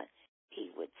Testament,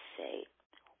 he would say,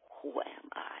 who am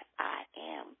I? I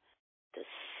am the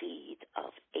seed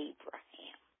of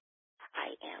Abraham.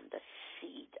 I am the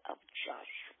seed of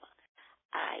Joshua.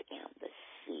 I am the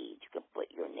seed. You can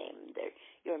put your name there.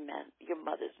 Your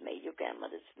mother's maid, your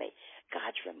grandmother's maid.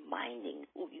 God's reminding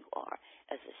who you are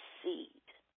as a seed,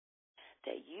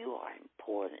 that you are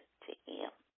important to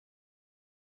him,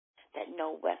 that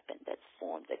no weapon that's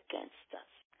formed against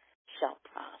us shall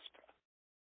prosper,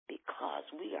 because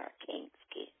we are king's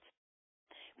kids.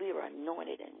 We are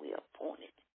anointed and we are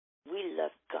appointed. We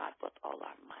love God with all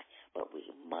our might, but we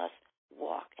must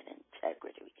walk in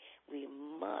integrity. We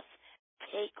must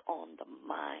take on the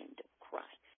mind of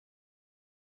Christ,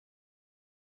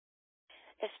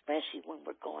 especially when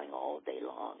we're going all day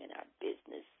long in our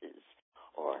businesses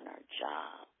or in our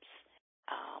jobs,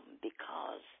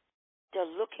 because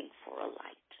they're looking for a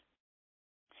light,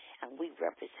 and we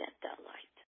represent that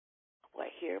light. Well,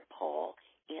 here Paul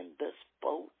in this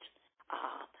boat,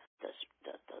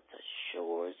 the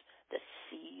shores, the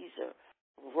seas are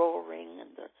roaring,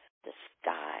 and the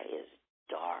sky is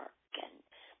dark, and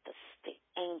the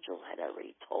angel had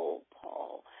already told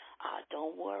Paul,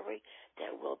 don't worry,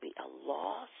 there will be a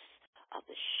loss of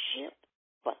the ship,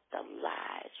 but the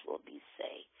lives will be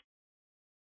saved.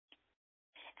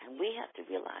 And we have to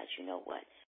realize, you know what?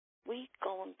 We've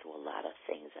gone through a lot of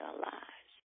things in our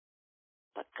lives,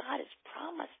 but God has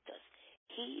promised us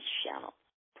he shall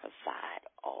provide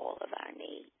all of our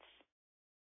needs.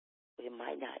 We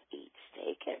might not eat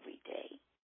steak every day.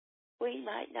 We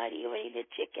might not even eat a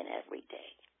chicken every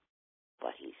day.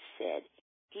 But he said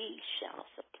he shall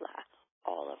supply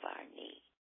all of our needs.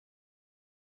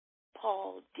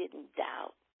 Paul didn't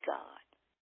doubt God.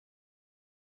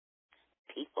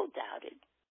 People doubted,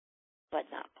 but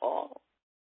not Paul.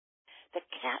 The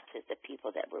captives, the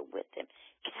people that were with him,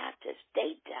 captives,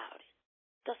 they doubted.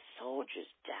 The soldiers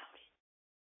doubted,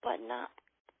 but not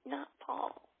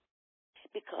Paul,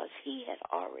 because he had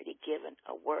already given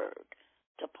a word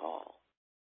to Paul.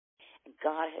 And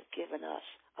God has given us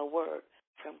a word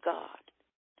from God,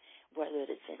 whether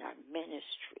it's in our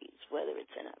ministries, whether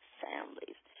it's in our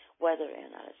families, whether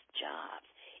in our jobs.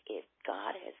 If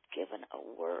God has given a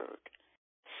word,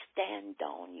 stand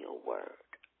on your word.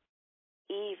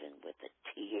 Even with the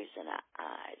tears in our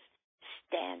eyes,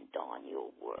 stand on your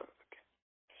word.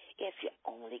 If you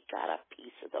only got a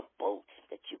piece of the boat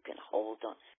that you can hold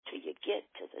on till you get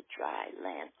to the dry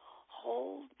land,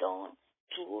 hold on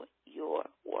to your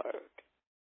word.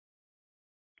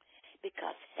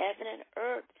 Because heaven and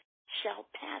earth shall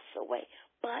pass away,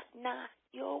 but not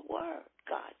your word,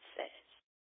 God says.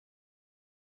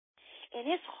 And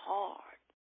it's hard.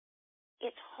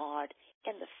 It's hard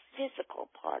in the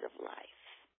physical part of life,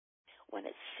 when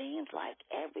it seems like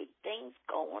everything's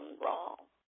going wrong.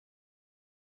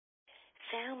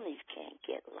 Families can't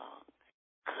get along.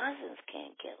 Cousins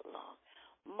can't get along.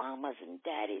 Mamas and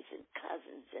daddies and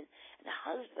cousins and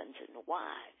husbands and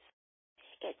wives.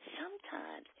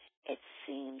 Sometimes it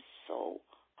seems so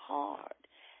hard.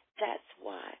 That's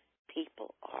why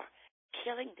people are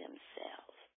killing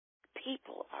themselves.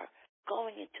 People are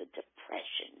going into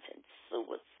depressions and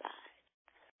suicide.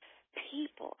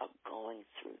 People are going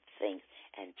through things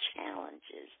and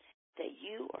challenges that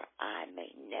you or I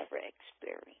may never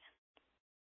experience.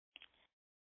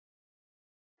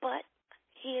 But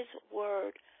his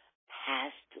word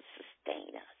has to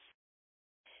sustain us,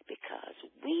 because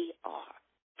we are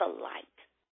the light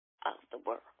of the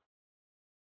world.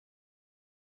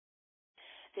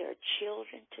 There are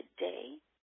children today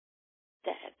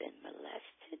that have been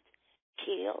molested,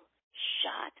 killed,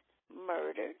 shot,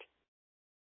 murdered.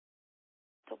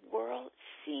 The world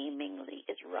seemingly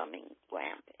is running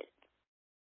rampant.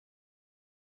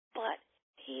 But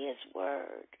his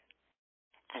word,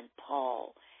 and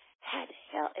Paul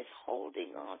is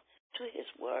holding on to his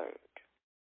word.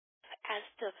 As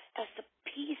the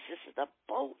pieces of the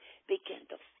boat began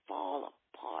to fall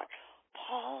apart,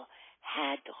 Paul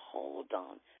had to hold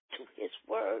on to his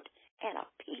word and a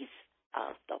piece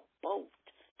of the boat,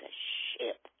 the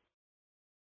ship.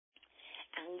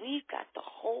 And we've got to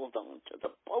hold on to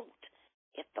the boat.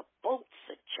 If the boat's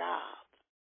a job,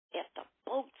 if the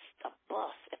boat's the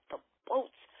bus, if the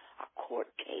boat's a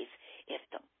court case, if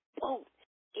the boat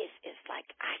is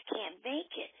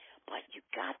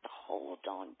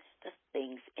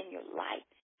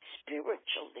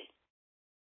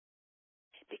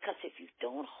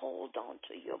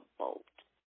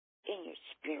your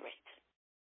spirit.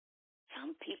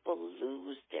 Some people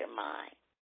lose their mind.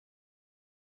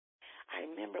 I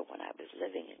remember when I was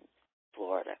living in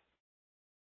Florida,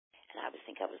 and I was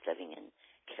living in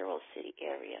Carroll City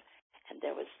area, and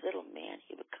there was a little man.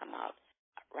 He would come out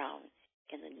around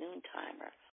in the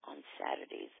noon-timer on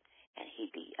Saturdays, and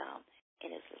he'd be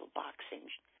in his little boxing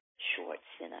shorts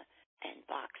and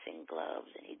boxing gloves,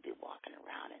 and he'd be walking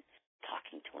around and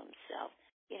talking to himself.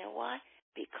 You know why?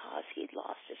 Because he'd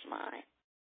lost his mind.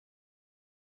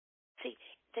 See,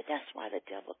 that's why the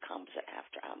devil comes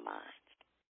after our minds.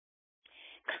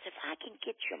 Because if I can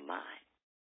get your mind,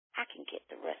 I can get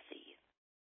the rest of you.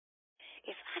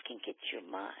 If I can get your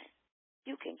mind,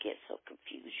 you can get so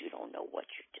confused you don't know what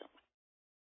you're doing.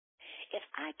 If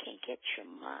I can get your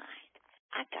mind,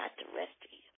 I got the rest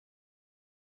of you.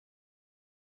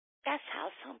 That's how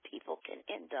some people can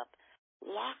end up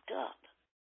locked up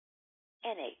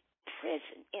in a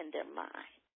prison in their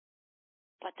mind,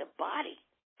 but the body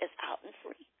is out and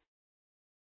free.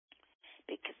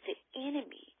 Because the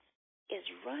enemy is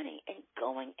running and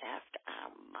going after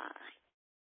our mind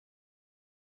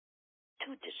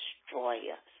to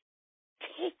destroy us,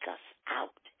 take us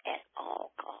out at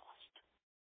all cost.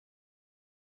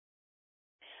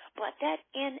 But that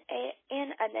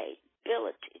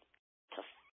inability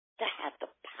to have the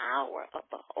power of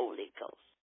the Holy Ghost,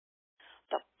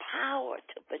 the power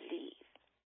to believe,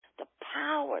 the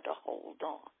power to hold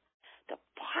on, the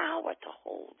power to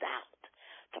hold out,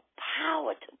 the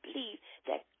power to believe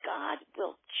that God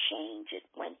will change it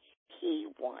when He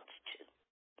wants to.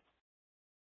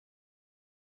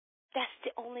 That's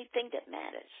the only thing that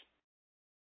matters.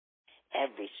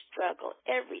 Every struggle,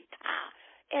 every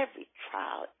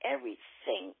trial,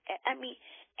 everything,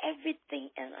 everything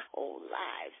in our whole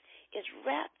lives is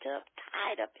wrapped up,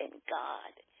 tied up in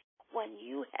God when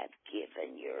you have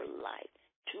given your life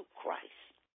to Christ.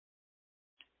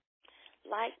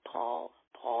 Like Paul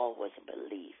was a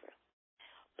believer.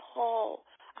 Paul,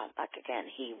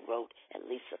 he wrote at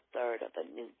least a third of the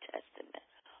New Testament.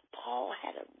 Paul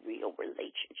had a real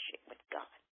relationship with God.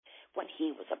 When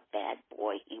he was a bad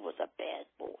boy, he was a bad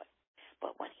boy.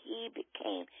 But when he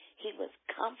was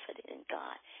confident in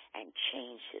God and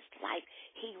changed his life,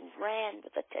 he ran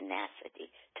with a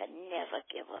tenacity to never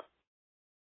give up.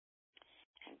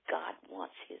 And God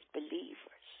wants his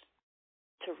believers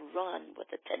to run with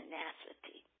a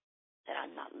tenacity that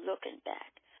I'm not looking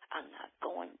back. I'm not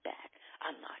going back.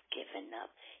 I'm not giving up.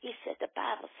 He said, the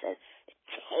Bible says,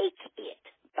 take it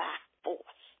by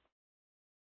force.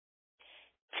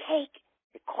 Take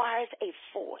requires a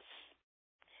force.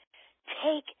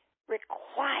 Take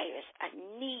requires a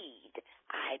need.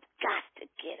 I've got to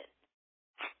get it.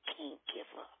 I can't give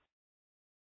up.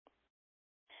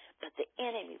 But the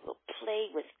enemy will play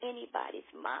with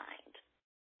anybody's mind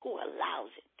who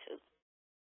allows it to.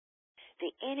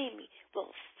 The enemy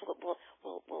will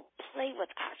play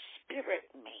with our spirit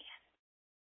man.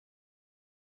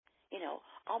 You know,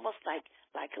 almost like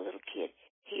a little kid.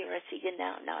 Here, I see you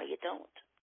now. Now you don't.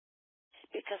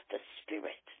 Because the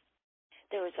spirit,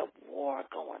 there is a war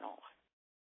going on.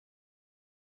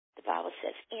 The Bible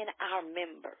says, in our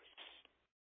members,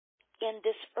 in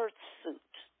this earth suit,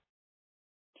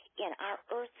 in our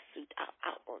earth suit, our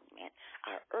outward man,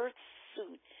 our earth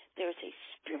suit, there's a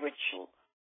spiritual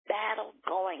battle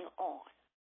going on.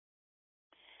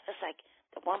 It's like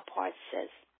the one part says,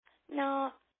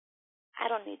 no, I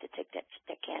don't need to take that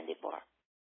candy bar.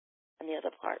 And the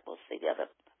other part will say, the other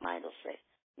mind will say,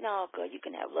 no, girl, you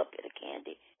can have a little bit of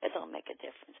candy. It don't make a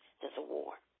difference. There's a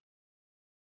war.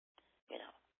 You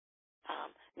know.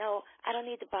 No, I don't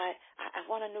need to buy, I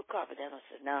want a new car. But then I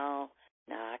said, no,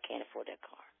 I can't afford that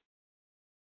car.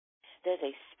 There's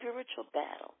a spiritual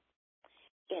battle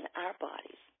in our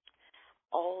bodies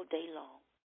all day long,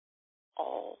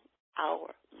 all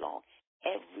hour long,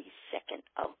 every second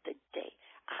of the day.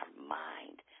 Our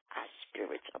mind, our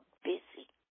spirits are busy.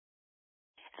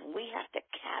 And we have to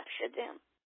capture them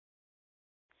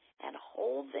and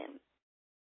hold them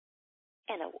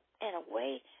in a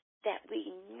way that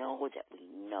we know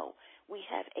we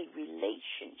have a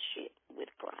relationship with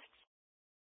Christ.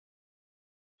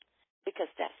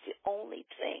 Because that's the only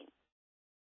thing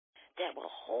that will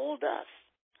hold us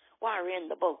while we're in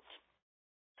the boat,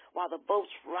 while the boat's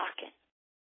rocking,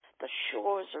 the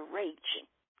shores are raging,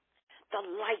 the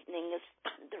lightning is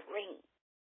thundering,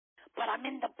 but I'm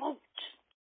in the boat,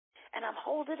 and I'm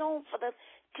holding on for the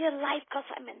dear life because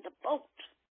I'm in the boat.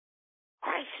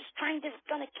 Christ is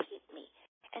going to keep me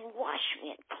and wash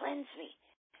me and cleanse me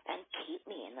and keep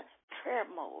me in the prayer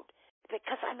mode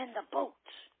because I'm in the boat.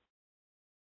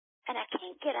 And I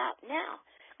can't get out now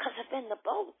because I'm in the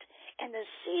boat. and the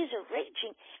seas are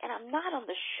raging, and I'm not on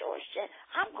the shore yet,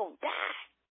 I'm going to die.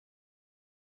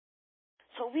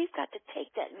 So we've got to take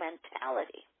that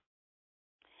mentality.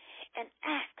 And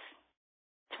Acts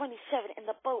 27 in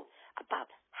the boat about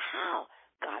how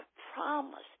God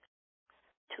promised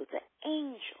to the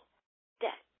angel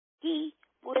that he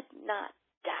would not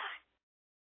die.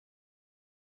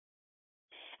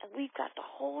 And we've got to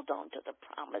hold on to the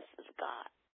promises of God,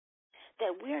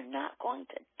 that we're not going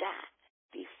to die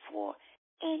before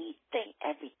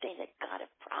everything that God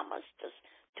has promised us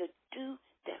to do,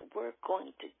 that we're going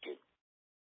to do.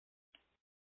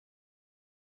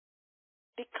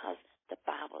 Because the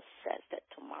Bible says that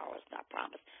tomorrow is not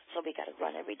promised. So we got to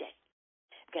run every day.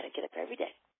 We got to get up every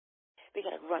day. We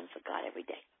got to run for God every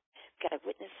day. We got to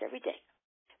witness every day.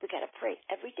 We got to pray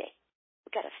every day.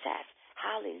 We got to fast.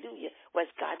 Hallelujah.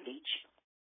 Where's God leads you?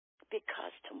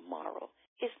 Because tomorrow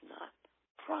is not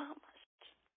promised.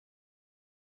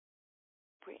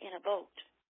 We're in a boat.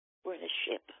 We're in a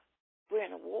ship. We're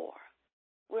in a war.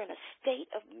 We're in a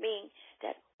state of being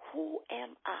that who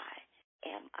am I?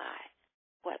 Am I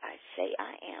what I say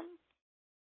I am?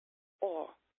 Or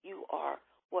you are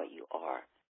what you are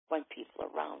when people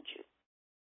around you,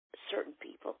 certain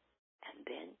people, and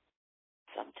then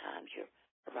sometimes you're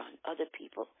around other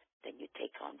people, then you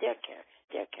take on their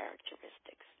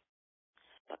characteristics.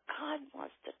 But God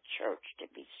wants the church to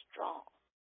be strong.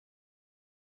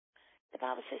 The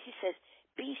Bible says, he says,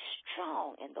 be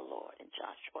strong in the Lord in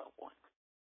Joshua 1.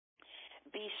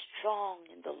 Be strong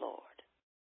in the Lord.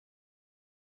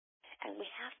 And we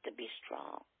have to be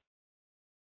strong.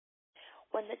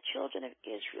 When the children of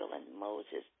Israel and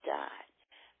Moses died,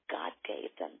 God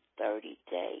gave them 30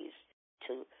 days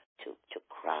to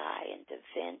cry and to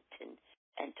vent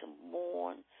and to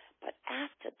mourn. But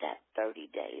after that 30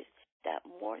 days, that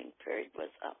mourning period was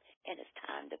up, and it's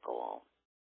time to go on.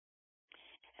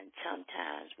 And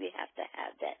sometimes we have to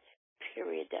have that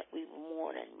period that we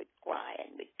mourn and we cry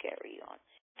and we carry on.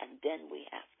 And then we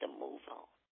have to move on.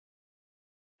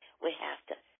 We have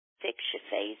to fix your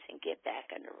face and get back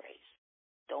in the race.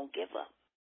 Don't give up.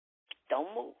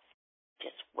 Don't move.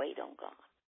 Just wait on God.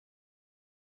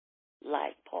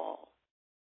 Like Paul,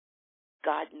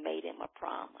 God made him a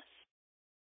promise.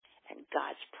 And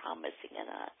God's promising in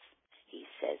us. He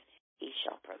says he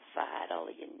shall provide all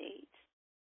of your needs.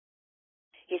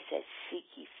 He says, seek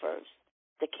ye first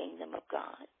the kingdom of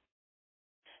God.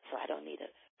 So I don't need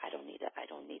a $100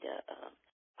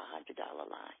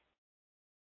 line.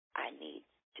 I need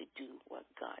to do what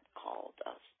God called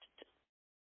us to do.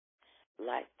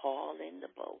 Like Paul in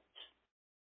the boat,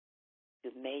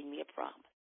 you made me a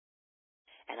promise,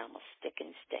 and I'm going to stick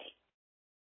and stay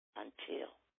until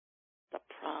the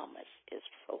promise is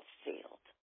fulfilled.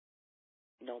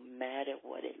 No matter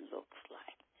what it looks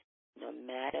like, no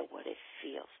matter what it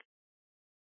feels like.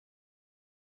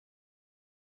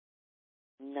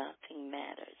 Nothing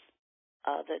matters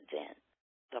other than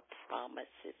the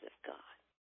promises of God.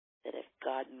 That if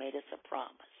God made us a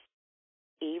promise,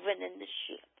 even in the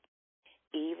ship,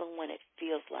 even when it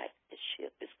feels like the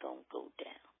ship is going to go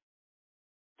down,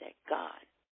 that God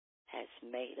has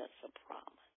made us a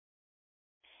promise.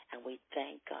 And we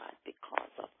thank God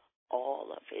because of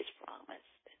all of his promises,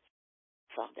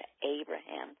 from the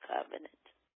Abraham covenant,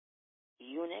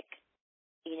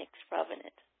 Enoch's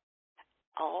covenant,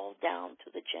 all down to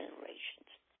the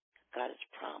generations. God has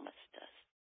promised us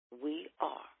we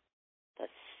are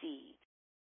the seed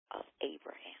of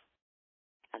Abraham.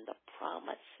 And the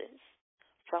promises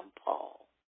from Paul,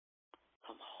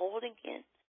 from holding him,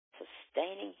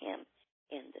 sustaining him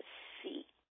in the sea,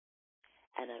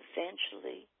 and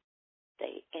eventually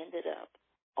they ended up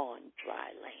on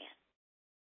dry land.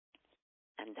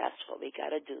 And that's what we got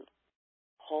to do.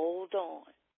 Hold on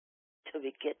till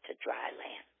we get to dry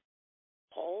land.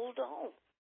 Hold on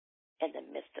in the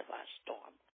midst of our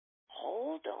storm.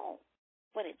 Hold on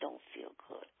when it don't feel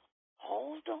good.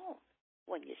 Hold on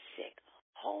when you're sick.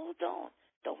 Hold on.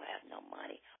 Don't have no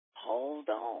money. Hold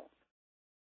on.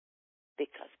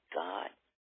 Because God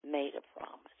made a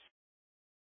promise.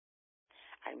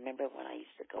 I remember when I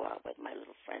used to go out with my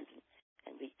little friends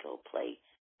and we'd go play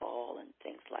ball and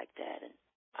things like that, and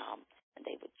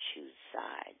they would choose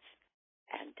sides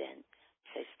and then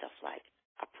say stuff like,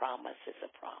 a promise is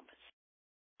a promise.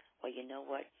 Well, you know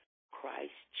what?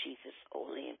 Christ Jesus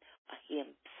only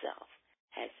himself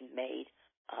has made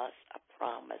us a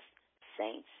promise,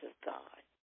 saints of God.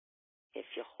 If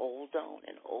you hold on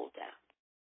and hold out,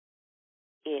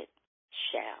 it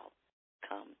shall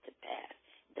come to pass.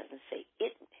 It doesn't say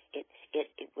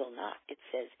it will not. It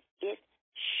says it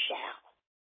shall.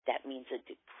 That means a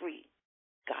decree.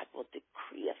 God will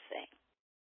decree a thing.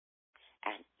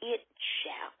 and it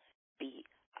shall be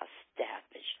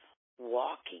established,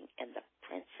 walking in the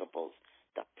principles,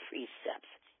 the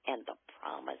precepts, and the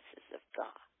promises of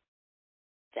God,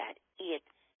 that it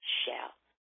shall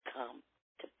come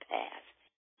to pass,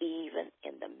 even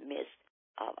in the midst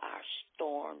of our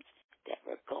storms that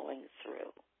we're going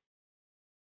through.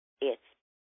 It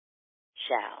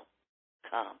shall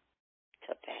come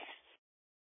to pass.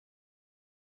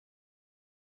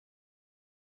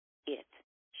 It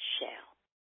shall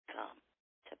come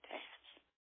to pass,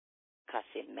 because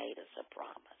he made us a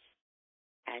promise.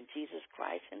 And Jesus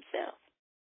Christ himself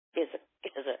is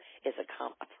a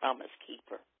promise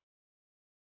keeper.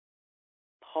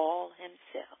 Paul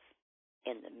himself,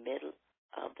 in the middle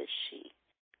of the sea,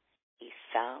 he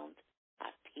found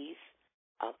a piece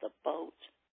of the boat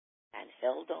and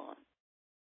held on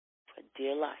for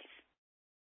dear life.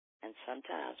 And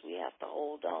sometimes we have to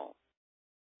hold on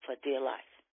for dear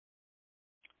life.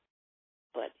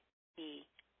 But he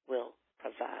will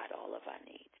provide all of our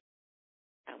needs.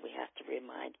 And we have to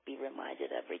be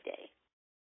reminded every day,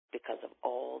 because of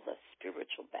all the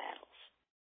spiritual battles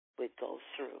we go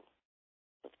through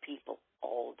with people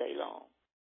all day long.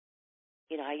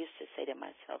 You know, I used to say to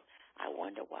myself, I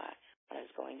wonder why, when I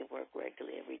was going to work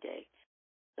regularly every day,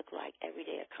 looked like every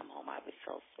day I come home I would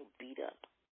feel so beat up,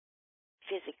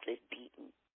 physically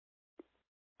beaten,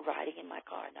 riding in my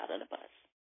car, not on a bus,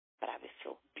 but I would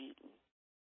feel beat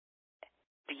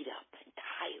up and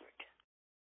tired,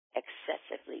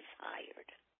 excessively tired.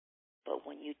 But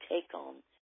when you take on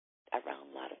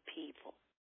around a lot of people,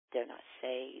 they're not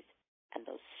saved, and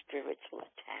those spirits will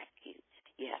attack you.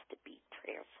 You have to be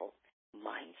prayerful,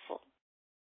 mindful.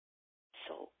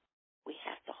 So we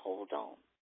have to hold on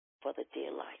for the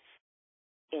dear life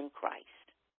in Christ,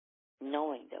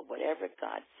 knowing that whatever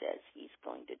God says he's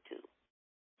going to do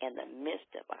in the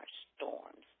midst of our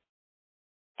storms,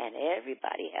 and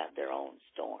everybody have their own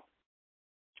storm.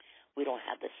 We don't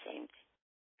have the same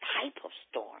type of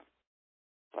storm,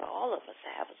 but all of us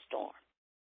have a storm.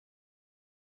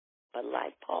 But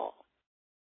like Paul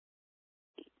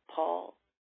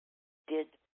did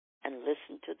and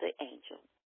listened to the angel,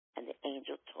 and the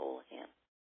angel told him,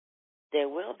 there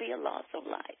will be a loss of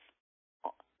life,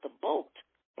 the boat,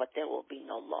 but there will be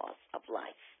no loss of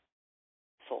life.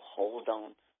 So hold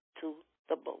on to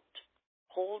the boat.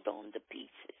 Hold on to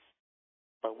pieces,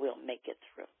 but we'll make it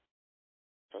through.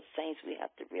 So saints, we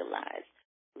have to realize,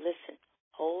 listen,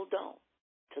 hold on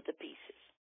to the pieces.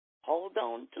 Hold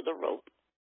on to the rope.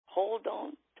 Hold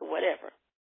on to whatever,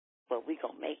 but we're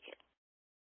going to make it.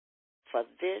 For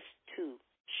this too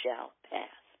shall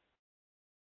pass.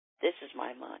 This is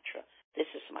my mantra. This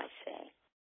is my saying.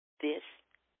 This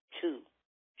too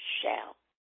shall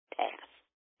pass.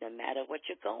 No matter what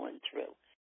you're going through,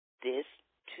 this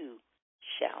too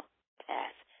shall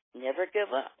pass. Never give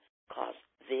up, because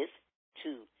this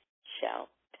too shall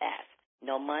pass.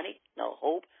 No money, no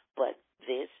hope, but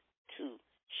this too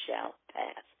shall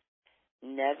pass.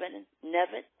 Never and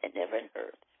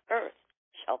earth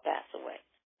shall pass away,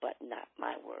 but not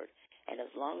my word. And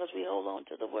as long as we hold on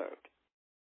to the word,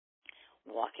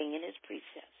 walking in his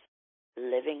precepts,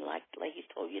 living like he's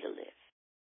told you to live,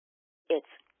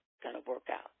 it's going to work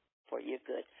out for your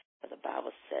good. For the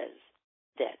Bible says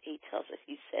that it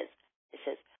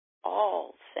says,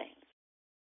 all things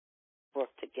work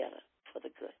together for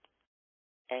the good,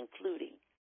 including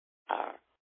our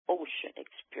ocean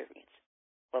experience,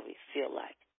 where we feel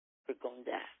like we're going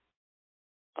to die,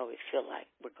 or we feel like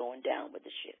we're going down with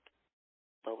the ship.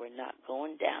 But we're not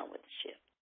going down with the ship,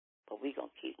 but we're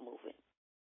going to keep moving,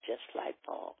 just like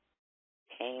Paul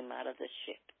came out of the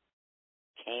ship,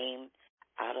 came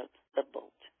out of the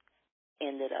boat,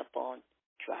 ended up on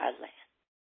dry land,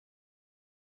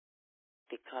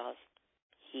 because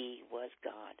he was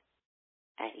God,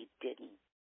 and he didn't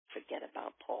forget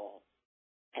about Paul,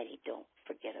 and he don't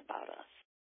forget about us.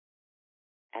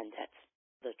 And that's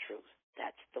the truth.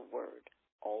 That's the word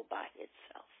all by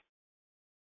itself.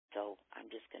 So I'm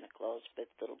just going to close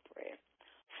with a little prayer.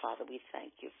 Father, we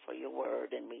thank you for your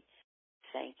word, and we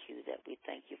thank you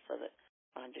for the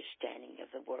understanding of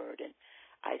the word. And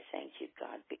I thank you,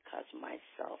 God, because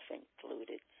myself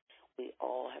included, we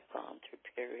all have gone through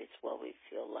periods where we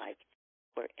feel like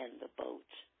we're in the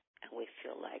boat, and we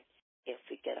feel like if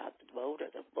we get out the boat or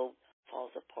the boat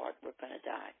falls apart, we're going to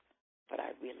die. But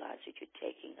I realize that you're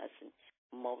taking us and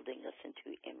molding us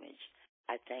into image.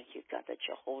 I thank you, God, that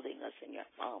you're holding us in your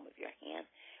palm of your hand.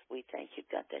 We thank you,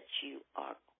 God, that you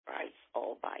are Christ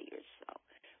all by yourself.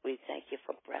 We thank you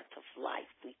for breath of life.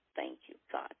 We thank you,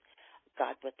 God,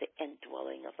 God, with the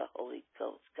indwelling of the Holy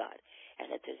Ghost, God.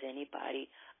 And if there's anybody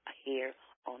here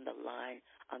on the line,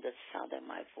 on the sound of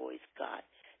my voice, God,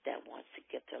 that wants to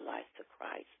give their life to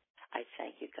Christ, I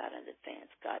thank you, God, in advance,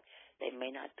 God. They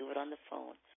may not do it on the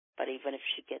phone, but even if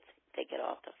they get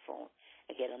off the phone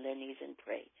and get on their knees and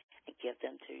pray and give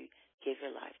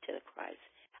your life to the Christ,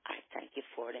 I thank you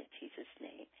for it in Jesus'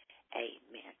 name.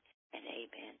 Amen and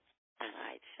amen. And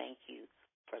I thank you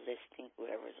for listening,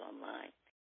 whoever's online.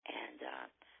 And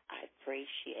I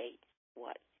appreciate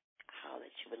how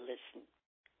that you would listen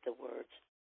to the words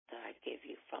that I give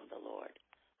you from the Lord.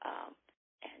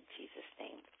 In Jesus'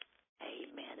 name,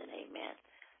 amen and amen.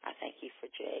 I thank you for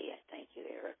Jay. I thank you,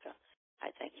 Erica.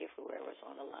 I thank you for whoever's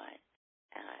on the line.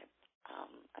 And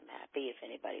I'm happy if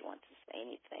anybody wants to say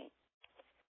anything.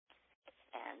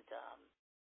 And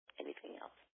anything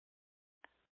else?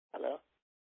 Hello?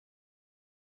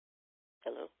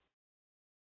 Hello?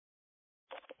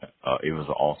 It was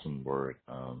an awesome word.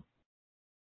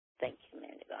 Thank you,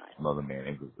 man of God. Mother, man,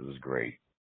 it was great.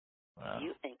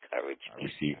 You encouraged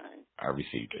me, son. I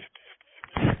received it.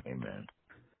 Amen.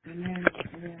 Amen.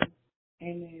 Amen.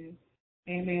 Amen.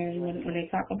 Amen. When they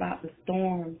talk about the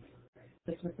storms,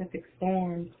 the specific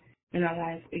storms in our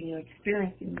life, and you're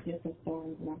experiencing different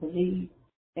storms, and I believe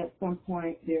at some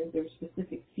point there's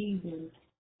specific seasons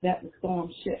that the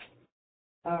storm shifts.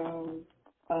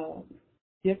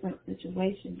 Different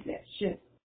situations that shift.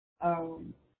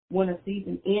 When a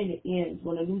season ends, it ends.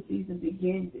 When a new season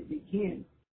begins, it begins.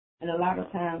 And a lot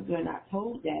of times we're not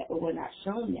told that, or we're not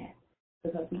shown that,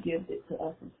 because He gives it to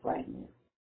us in fragments.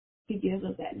 He gives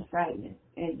us that in fragments.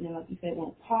 And like you said,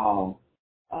 when Paul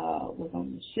was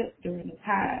on the ship during the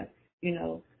tide,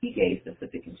 he gave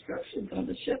specific instructions on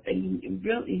the ship, and you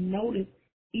really noticed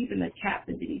even the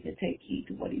captain didn't even take heed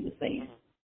to what he was saying.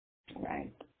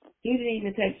 Right? He didn't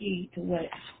even take heed to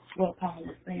what Paul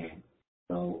was saying.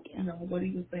 So, what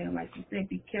he was saying, like you said,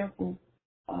 be careful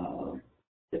of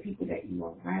the people that you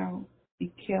are around.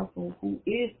 Be careful who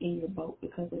is in your boat,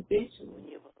 because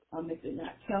eventually, if you're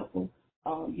not careful,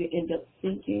 you end up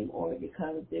sinking, or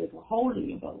because there's a hole in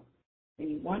your boat. And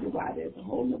you wonder why there's a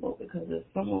hole in the boat, because there's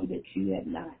someone that you have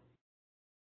not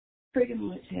pretty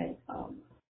much had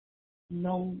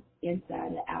known inside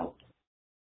and out.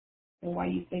 And while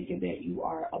you're thinking that you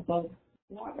are above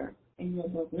water and you're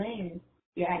above land,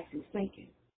 you're actually sinking.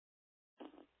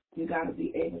 You got to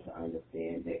be able to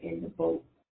understand that in the boat,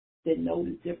 that know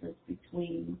the difference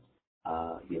between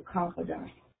your confidant,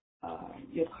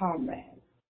 your comrades,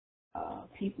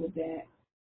 people that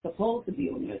are supposed to be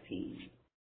on your team,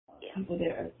 people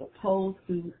that are supposed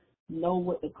to know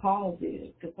what the cause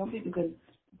is. Because some people can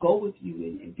go with you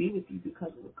and be with you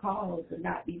because of the cause, and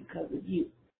not be because of you.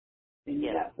 And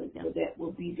you got people that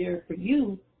will be there for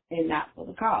you and not for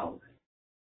the cause.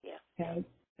 Okay?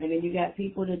 And then you got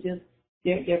people that just,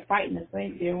 they're fighting the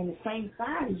same, they're on the same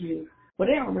side as you, but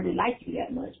they don't really like you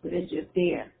that much, but they're just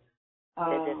there.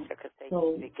 They're just there because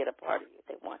they get a part of you.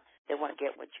 They want to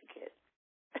get what you get.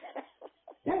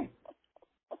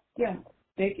 Yeah.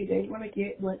 They want to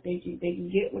get what they can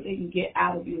get what they can get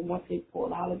out of you. And once they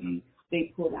pull out of you,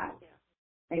 they pull out.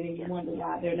 And then you wonder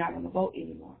why they're not on the boat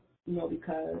anymore.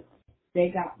 Because they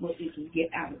got what they can get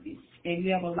out of you. And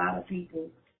you have a lot of people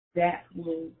that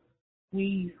will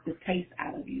squeeze the taste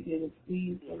out of you. They will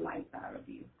squeeze the life out of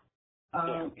you.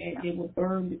 And they will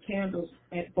burn the candles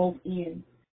at both ends.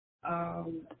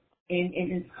 And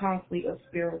it's constantly a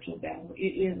spiritual battle. It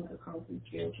is a constant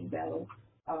spiritual battle,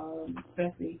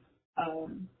 especially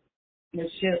the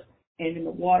ship and in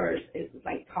the water. It's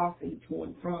like tossing to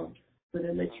and from. So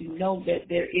they let you know that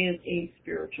there is a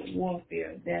spiritual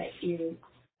warfare that is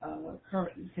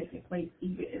currently taking place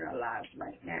even in our lives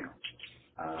right now.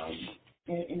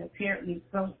 And apparently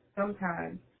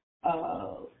sometimes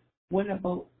when a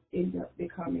boat ends up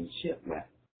becoming shipwreck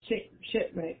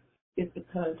is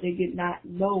because they did not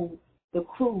know the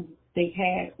crew they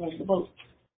had on the boat.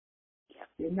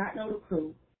 They did not know the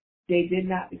crew. They did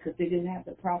not, because they didn't have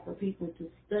the proper people to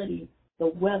study the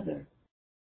weather.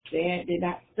 They did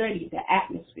not study the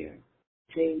atmosphere.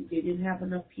 They didn't have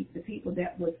enough people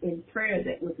that was in prayer,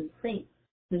 that was in sync,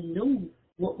 to know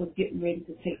what was getting ready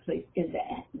to take place in the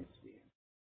atmosphere.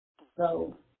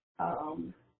 So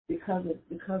because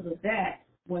of that,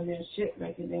 when they're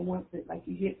shipwrecked, and then once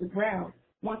you hit the ground,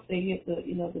 once they hit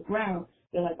the ground,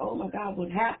 they're like, oh my God, what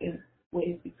happened? Well,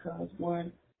 it's because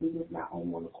one, we was not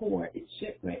on one accord. It's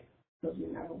shipwrecked because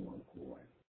we're not on one accord.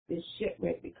 It's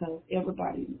shipwrecked because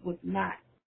everybody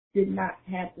did not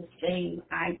have the same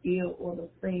idea or the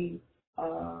same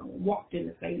walked in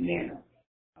the same manner.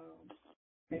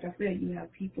 Like I said, you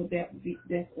have people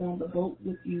that's on the boat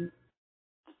with you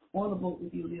on the boat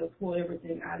with you, they'll pull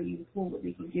everything out of you, pull what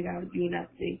they can get out of you, and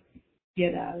after they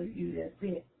get out of you, that's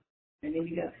it. And then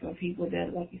you got some people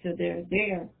that, like you said, they're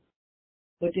there,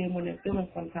 but then when they're feeling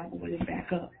some type of way, they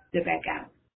back up, they back out.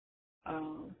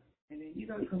 And then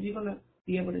because you're gonna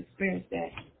be able to experience that.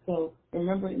 So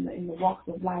remember, in the walks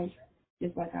of life,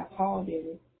 just like how Paul did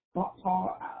it,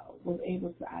 Paul was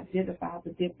able to identify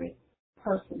the different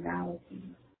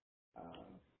personalities,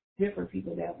 different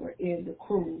people that were in the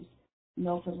cruise.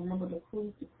 Because remember, the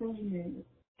crewmen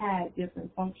had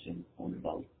different functions on the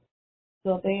boat.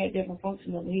 So if they had different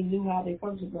functions, he knew how they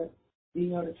functioned, but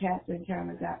the captain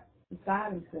kind of got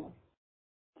beside himself.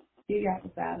 He got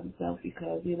beside himself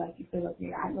because like you said,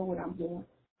 okay, I know what I'm doing.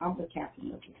 I'm the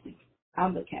captain of the sea.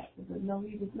 I'm the captain. But no,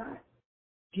 he was not.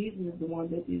 Jesus is the one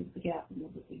that is the captain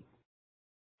of the sea.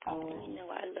 I learned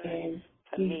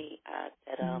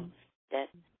that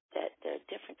there are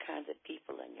different kinds of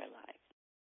people in your life.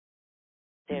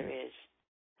 There is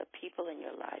the people in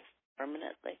your life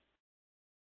permanently,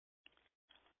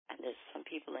 and there's some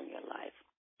people in your life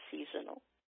seasonal,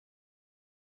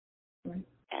 right.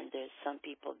 And there's some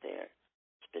people there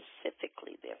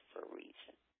specifically there for a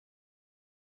reason.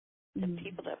 The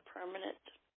people that are permanent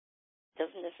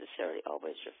doesn't necessarily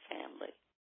always your family,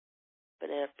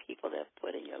 but there are people that are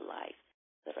put in your life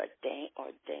that are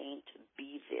ordained to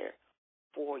be there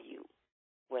for you,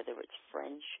 whether it's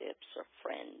friendships or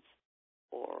friends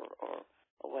or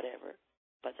whatever.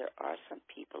 But there are some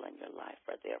people in your life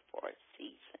that are there for a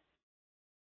season.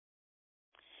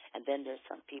 And then there's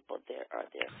some people that are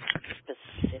there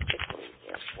specifically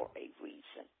there for a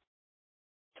reason.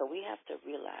 So we have to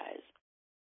realize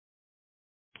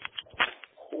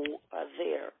who are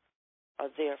there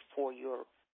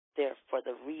for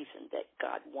the reason that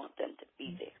God wants them to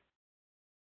be there.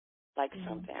 Like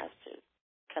some pastors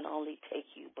can only take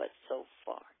you but so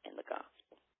far in the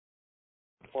gospel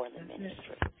or in the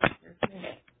ministry.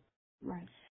 Right.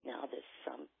 Now there's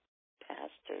some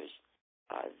pastors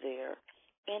are there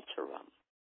interim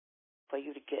for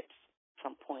you to get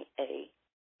from point A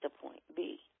to point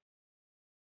B.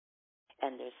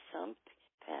 And there's some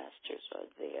pastors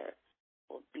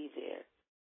will be there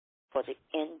for the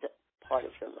end part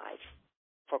of your life,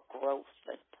 for growth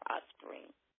and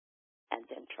prospering, and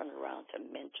then turn around to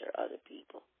mentor other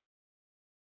people.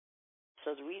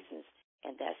 So the reasons,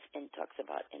 and talks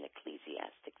about in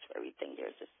Ecclesiastics, for everything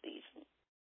there's a season.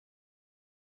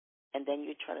 And then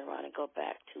you turn around and go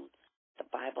back to the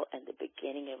Bible, and the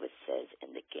beginning of it says,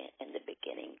 in the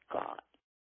beginning, God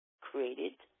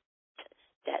created.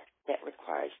 That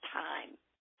requires time,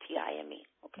 T-I-M-E.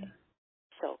 Okay.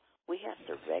 So we have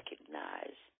to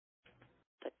recognize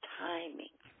the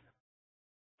timing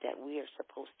that we are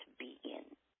supposed to be in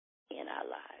our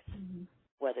lives,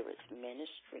 whether it's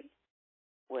ministry,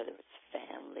 whether it's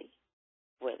family,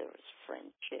 whether it's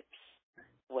friendships,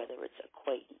 whether it's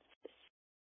acquaintances.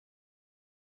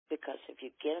 Because if you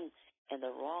get them in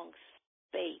the wrong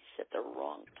space at the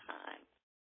wrong time,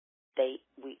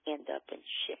 we end up in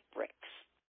shipwrecks.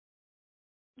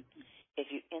 If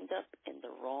you end up in the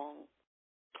wrong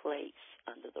place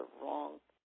under the wrong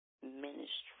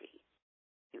ministry,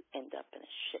 you end up in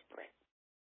a shipwreck.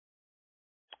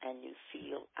 And you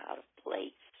feel out of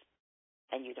place,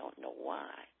 and you don't know why,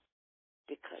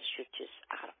 because you're just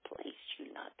out of place.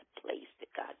 You're not the place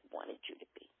that God wanted you to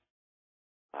be.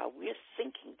 We're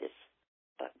thinking this,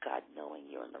 but God knowing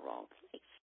you're in the wrong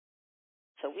place.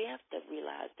 So we have to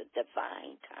realize the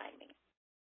divine timing.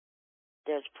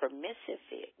 There's permissive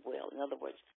will. In other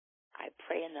words, I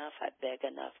pray enough, I beg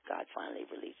enough, God finally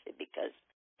released it because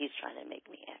he's trying to make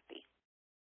me happy.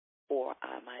 Or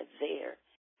am I there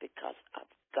because of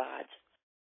God's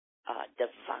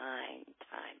divine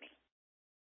timing,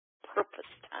 purpose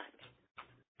timing?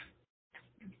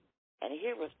 And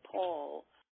here was Paul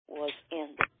was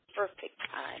in the perfect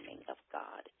timing of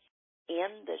God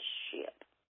in the ship.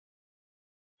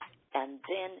 And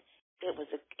then it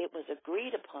was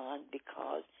agreed upon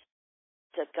because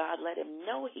God let him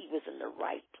know he was in the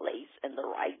right place, in the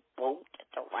right boat, at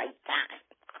the right time.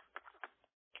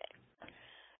 Okay.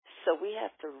 So we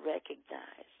have to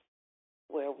recognize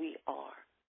where we are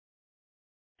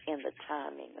in the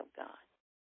timing of God.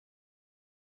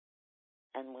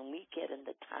 And when we get in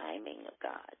the timing of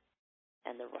God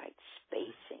and the right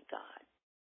space in God,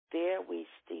 there we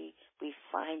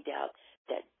find out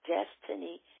that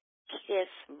destiny,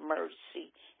 kiss,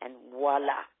 mercy, and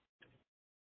voila,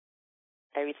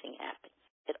 everything happens.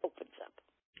 It opens up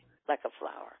like a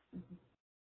flower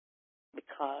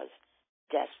because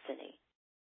destiny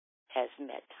has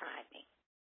met timing,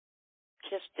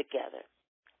 kissed together,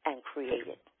 and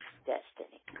created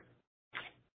destiny,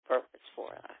 purpose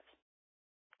for us.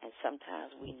 And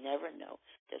sometimes we never know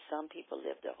that some people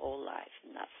live their whole life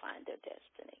and not find their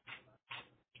destiny.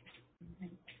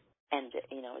 And,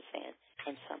 you know what I'm saying?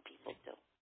 And some people do.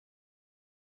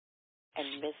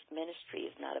 And ministry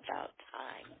is not about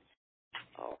time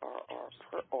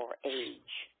or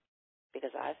age.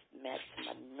 Because I've met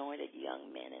some anointed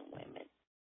young men and women,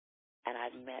 and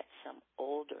I've met some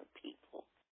older people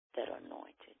that are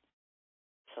anointed.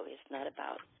 So it's not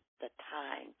about the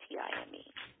time, T-I-M-E,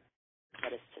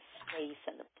 but it's the space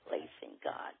and the place in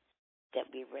God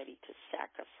that we're ready to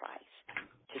sacrifice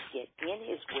to get in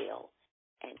His will.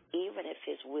 And even if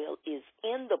His will is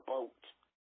in the boat,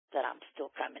 that I'm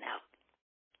still coming out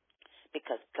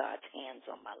because God's hand's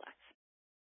on my life.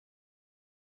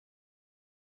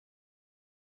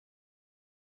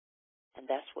 And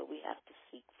that's what we have to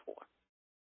seek for.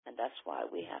 And that's why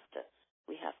we have to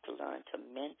learn to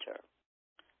mentor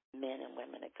men and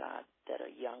women of God that are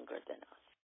younger than us.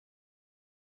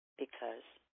 Because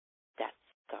that's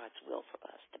God's will for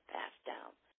us to pass down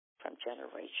from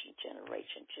generation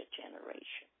to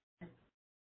generation.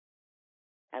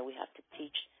 And we have to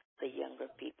teach the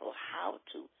younger people how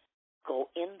to go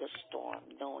in the storm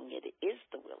knowing it is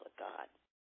the will of God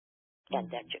and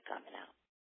that you're coming out.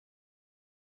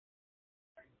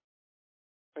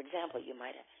 For example,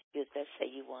 let's say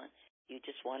you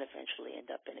just want to eventually end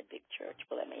up in a big church.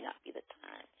 Well, that may not be the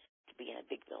time to be in a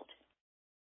big building.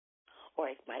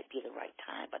 Or it might be the right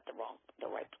time, but the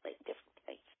right place, different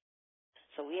place.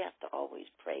 So we have to always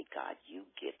pray, God, you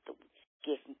give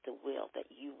me the will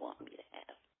that you want me to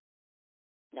have.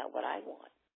 Now, what I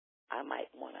want, I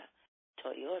might want a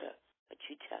Toyota, but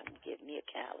you tell me, give me a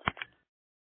Cadillac.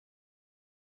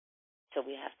 So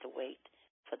we have to wait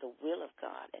for the will of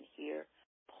God. And here,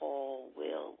 Paul's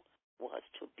will was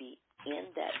to be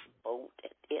in that boat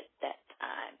at that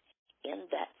time, in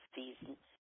that season,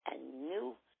 and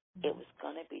knew it was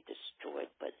going to be destroyed,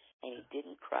 and he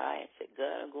didn't cry and say,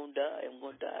 God, I'm going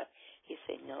to die. He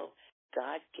said, no,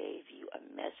 God gave you a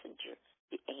messenger,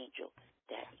 the angel,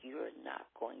 that you're not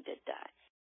going to die.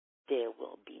 There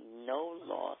will be no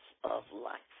loss of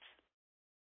life.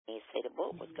 And he said the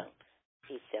boat was gone.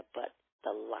 He said, but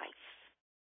the life.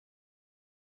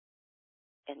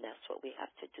 And that's what we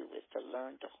have to do, is to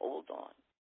learn to hold on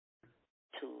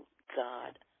to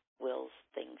God wills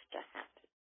things to happen.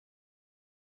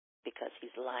 Because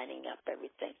he's lining up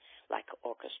everything like an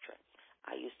orchestra.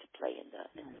 I used to play in the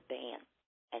band,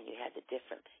 and you had the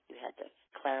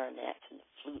clarinets and the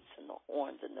flutes and the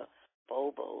horns and the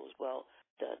bobos. Well,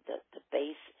 the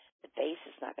bass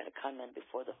is not going to come in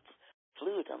before the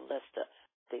flute unless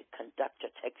the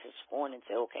conductor takes his horn and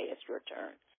say, okay, it's your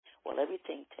turn. Well,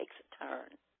 everything takes a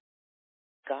turn.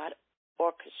 God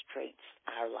orchestrates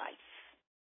our life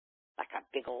like a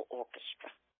big old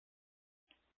orchestra.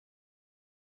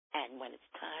 And when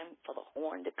it's time for the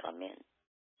horn to come in,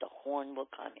 the horn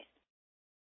will come in.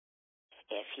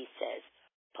 If he says,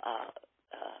 I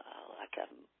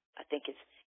think it's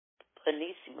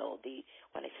pianissimo,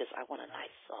 when he says, I want a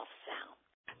nice soft sound.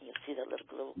 And you'll see the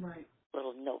little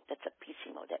note. That's a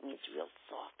pianissimo. That means real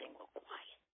soft and real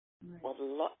quiet. Right. Well,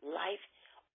 life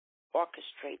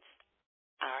orchestrates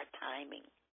our timing.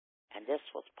 And this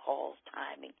was Paul's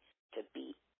timing, to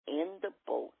be in the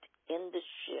boat, in the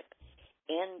ship,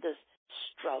 in the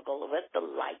struggle with the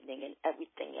lightning and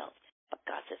everything else. But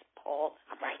God says, Paul,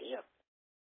 I'm right here.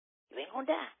 You ain't going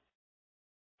to die.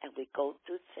 And we go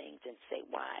through things and say,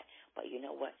 why? But you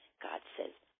know what? God says,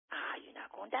 you're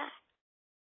not going to die.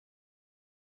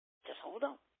 Just hold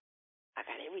on. I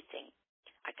got everything.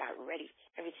 I got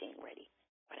everything ready.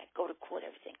 When I go to court,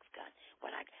 everything's done.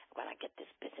 When I get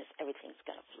this business, everything's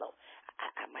going to flow.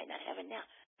 I might not have it now,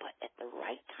 but at the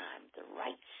right time, the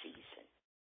right season,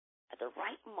 at the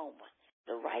right moment,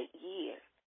 the right year,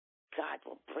 God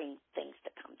will bring things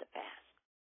to come to pass.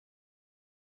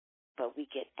 But we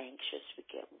get anxious, we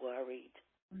get worried,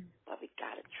 but we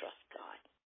got to trust God.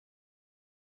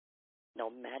 No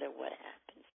matter what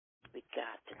happens, we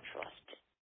got to trust Him.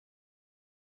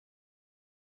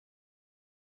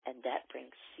 And that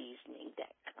brings seasoning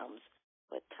that comes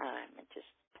with time and just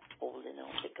holding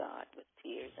on to God with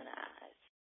tears in eyes.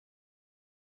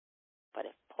 But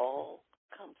if Paul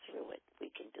comes through it, we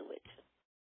can do it too.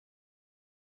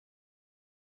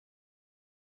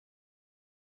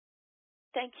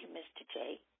 Thank you, Mr.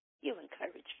 J. You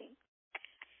encourage me.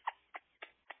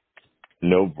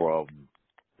 No problem.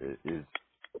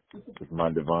 It's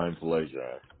my divine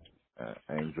pleasure.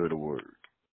 I enjoy the word.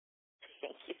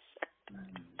 Thank you, sir.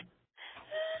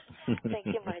 Thank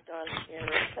you, my darling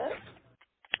Erica.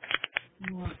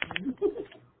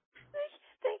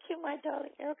 Thank you, my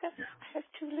darling Erica. I have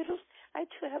two little I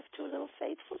too have two little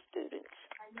faithful students.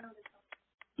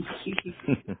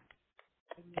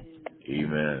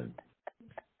 Amen.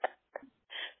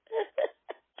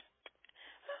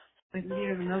 And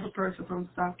here's another person from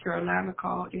South Carolina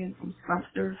called in from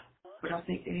Sumter, but I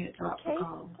think they had dropped the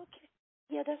call. Okay.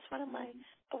 Yeah, that's one of my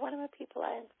people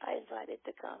I invited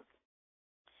to come.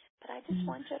 But I just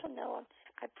want you to know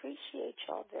I appreciate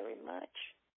y'all very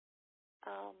much.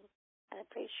 I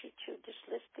appreciate you just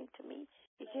listening to me.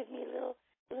 You give me a little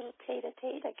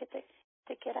tete-a-tete. I get to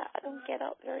get out. I don't get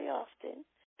out very often.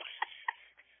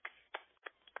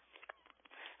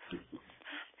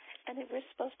 And we're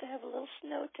supposed to have a little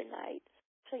snow tonight,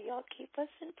 so y'all keep us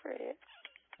in prayer.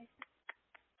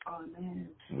 Oh man.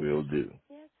 Will do.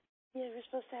 Yes. Yeah, we're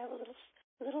supposed to have a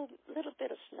little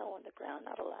bit of snow on the ground,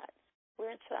 not a lot.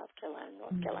 We're in South Carolina.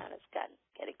 North Carolina's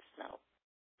getting snow,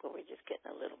 but we're just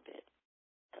getting a little bit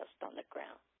dust on the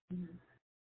ground.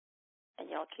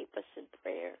 And y'all keep us in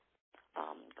prayer.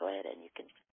 Go ahead and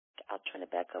I'll turn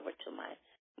it back over to my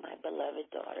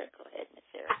beloved daughter. Go ahead, Miss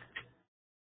Erica.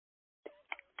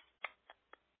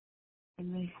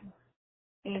 Amen.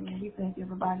 And we thank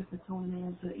everybody for tuning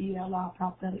in to ELR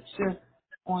Prophetic Shift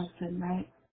on tonight.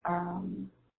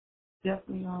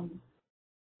 Definitely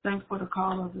thanks for the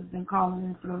callers that's been calling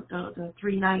in for the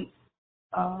 3 nights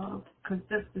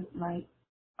consistent night.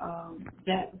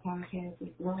 That the podcast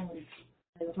is growing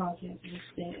and the podcast is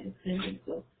extending.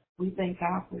 So we thank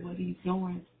God for what He's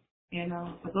doing. And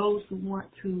for those who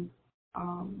want to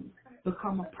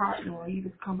become a partner or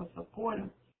even become a supporter,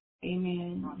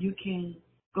 amen, you can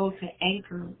go to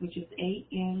Anchor, which is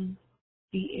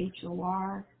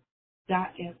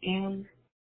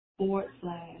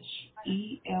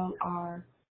ANCHOR.FM/ELR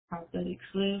Prophetic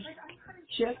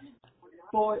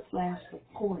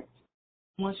Shift/support.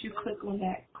 Once you click on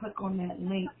that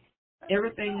link,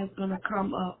 everything is going to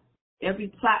come up. Every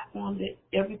platform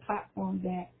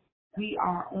that we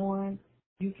are on,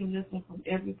 you can listen from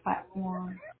every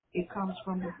platform. It comes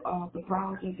from the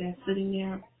browser that's sitting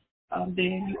there.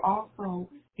 Then you also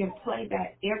can play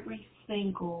back every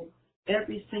single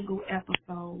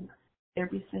episode,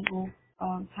 every single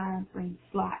time frame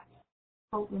slot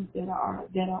programs that are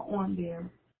on there,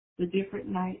 the different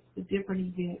nights, the different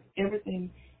events,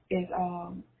 everything is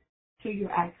to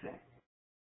your access.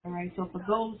 All right. So for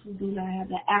those who do not have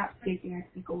the app, they can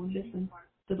actually go and listen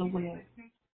to the web.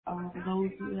 For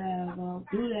those who do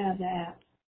have the app,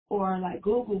 or like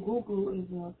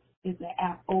Google is the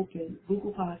app open.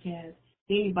 Google Podcast,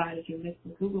 anybody can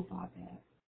listen to Google Podcast.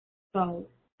 So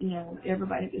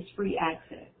everybody, it's free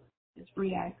access. It's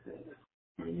free access,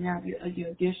 and you have your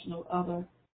additional other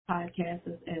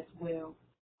podcasters as well.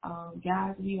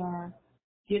 Guys, we are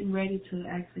getting ready to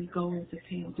actually go into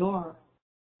Pandora.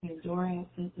 Pandora has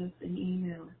sent us an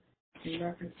email in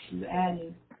reference to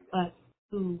adding us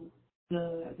to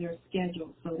their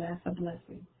schedule, so that's a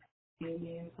blessing.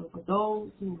 Amen. So for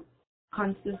those who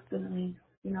consistently,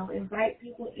 invite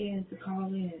people in to call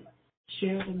in,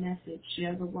 share the message,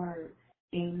 share the word.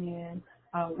 Amen.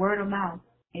 Word of mouth.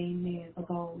 Amen. For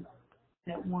those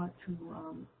that want to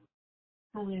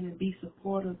come in and be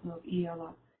supporters of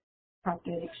ELR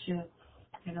Prophetic Shift.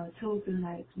 And on Tuesday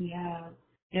nights, we have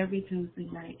every Tuesday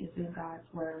night is in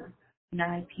God's Word,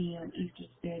 9 p.m. Eastern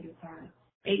Standard Time,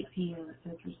 8 p.m.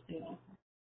 Central Standard Time.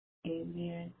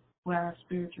 Amen. Where our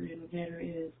spiritual innovator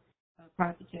is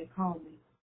Prophet Jack Coleman.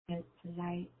 And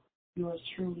tonight, yours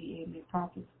truly, amen,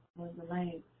 Prophet Linda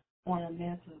Lane, on a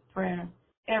mantle of prayer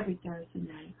every Thursday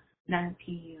night, 9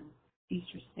 p.m.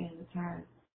 Eastern Standard Time,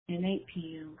 and 8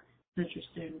 p.m. Central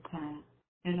Standard Time.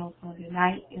 And on Sunday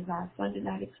night is our Sunday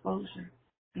night exposure.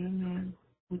 Amen.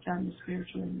 Which I'm the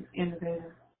spiritual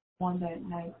innovator on that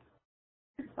night.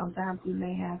 Sometimes we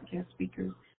may have guest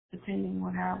speakers depending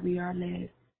on how we are led.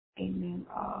 Amen.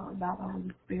 By the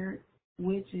Holy Spirit,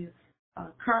 which is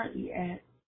currently at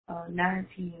 9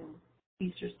 p.m.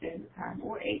 Eastern Standard Time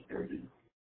or 8:30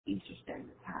 Eastern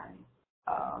Standard Time.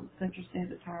 Central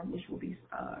Standard Time, which will be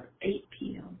 8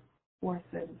 p.m. or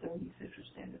 7:30 Central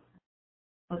Standard Time.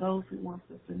 For those who want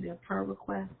to send their prayer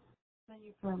requests, send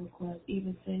your prayer requests,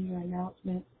 even send your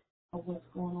announcements of what's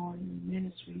going on in the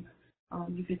ministry.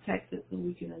 You can text it so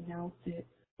we can announce it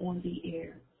on the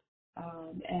air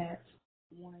at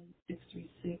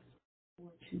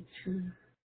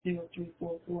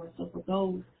 1-636-422-0344. So for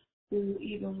those who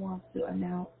even want to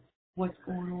announce what's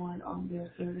going on their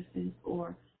services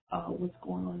or what's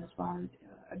going on as far as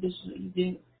additional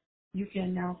events, you can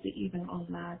announce it even on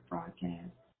live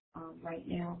broadcast right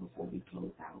now before we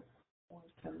close out on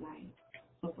tonight.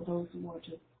 So for those who want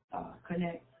to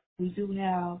connect, we do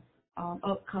have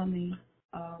upcoming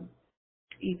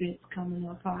events coming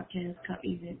up,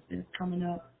 events that's coming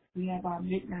up. We have our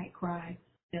Midnight Cry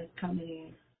that's coming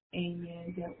in.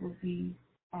 Amen. That will be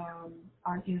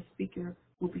our guest speaker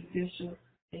will be Bishop.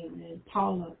 Amen.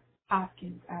 Paula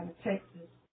Hopkins out of Texas,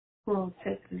 Pearl,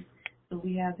 Texas. So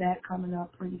we have that coming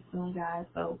up pretty soon, guys.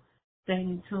 So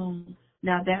stay tuned.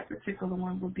 Now that particular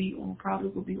one definitely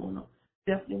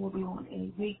will be on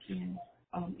a weekend,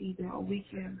 either a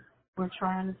weekend. We're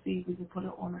trying to see if we can put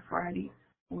it on a Friday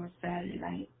or a Saturday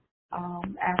night.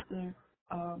 After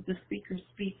the speaker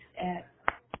speaks at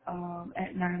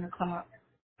 9 o'clock,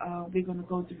 we're going to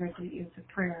go directly into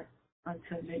prayer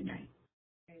until midnight.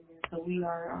 Amen. So we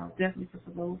are definitely,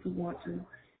 for those who want to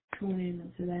tune in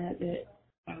into that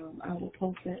I will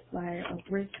post that flyer up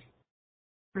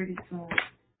pretty soon.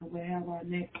 And we'll have our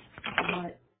next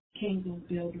Kingdom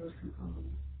Builders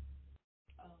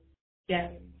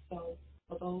gathering. So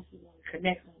for those who want to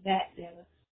connect on that data,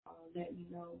 let me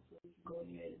know so we can go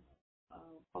ahead and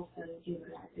post it and get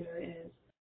it out there as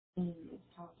soon as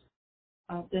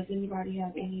possible. Does anybody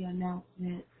have any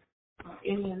announcements?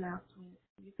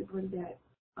 You can bring that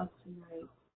up tonight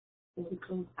or we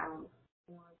close out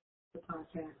on the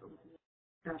podcast.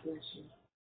 God bless you.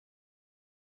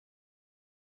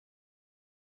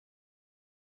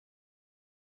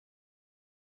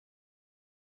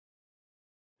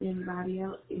 Anybody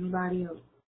else?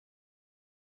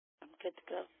 I'm good to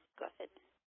go. Go ahead.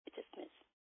 You dismiss.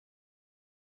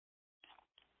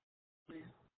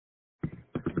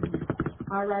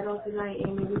 All right, on tonight,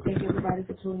 Amy, we thank everybody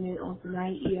for tuning in on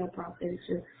tonight. E.L. Prophet is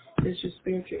your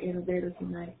spiritual innovator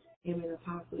tonight. Amen.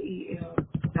 Apostle E.L.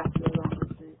 Dr.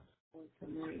 Robinson on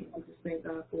tonight. We just thank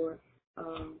God for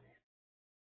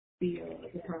the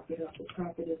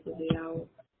prophetess of the hour.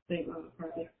 Thank God,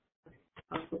 Prophet,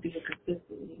 for being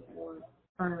consistently on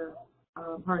her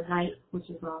night, which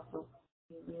is awesome.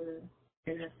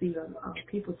 And I see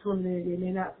people tuning in. They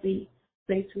may not say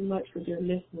too much, but they're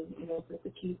listening. That's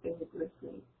the key thing is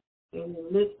listening. And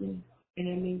they're listening, and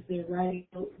that means they're writing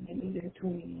notes, and that means they're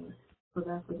tuning in. So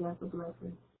that's a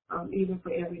blessing. Even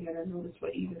for every night, I noticed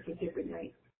even for different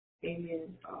nights.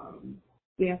 Amen.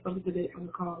 We have some people that are going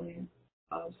to call in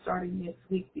starting next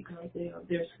week because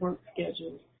their work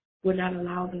schedules would not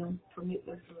permit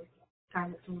them to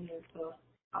kind of tune in. So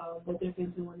what they've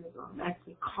been doing is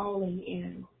actually calling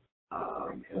in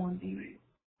on the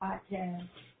podcast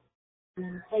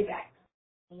and playback.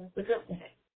 So that's a good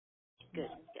thing. Good.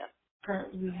 Yep.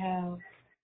 Currently we have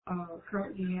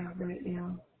right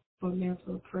now for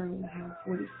mental prayer we have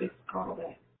 46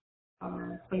 callback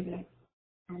playback.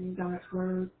 In God's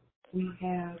Word we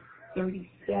have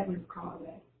 37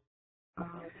 callbacks.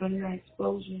 Sunday Night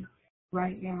Explosion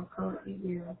right now currently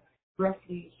we're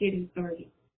roughly hitting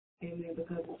 30. Amen,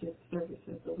 because it's just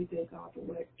services. So we thank God for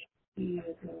what He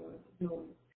is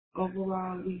doing.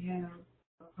 Overall, we have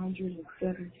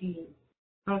 117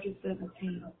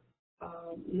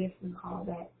 listen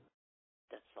callbacks.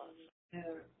 That's awesome. We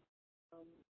have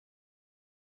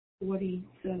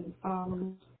 47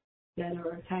 followers that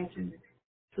are attaching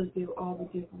to all the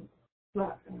different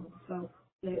platforms. So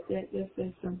that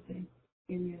says something.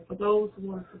 And for those who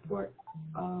want to support,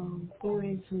 pour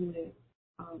into it,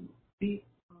 be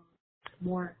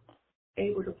more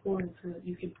able to pour into it.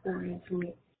 You can pour into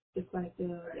it just like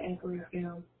the Anchor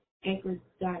FM,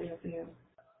 Anchor.fm,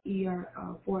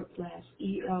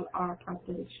 /ELR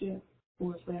Prophetic Shift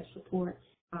 /support.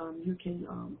 You can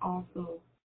also,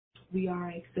 we are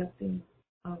accepting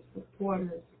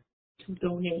supporters to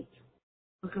donate,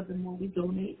 because the more we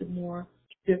donate, the more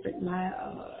different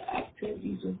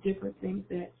activities or different things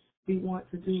that we want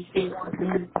to do for the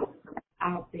community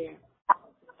out there.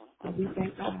 So we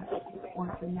thank God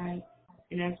on tonight.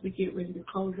 And as we get ready to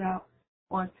close out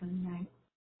on tonight,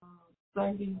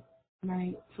 Sunday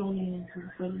night, tune in to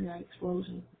the Sunday Night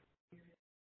Explosion.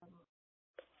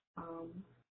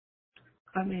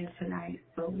 Come in tonight.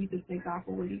 So we just thank God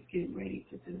for what He's getting ready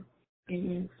to do.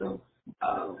 Amen. So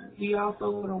we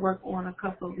also want to work on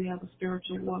we have a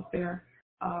spiritual warfare,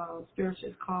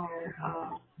 it's called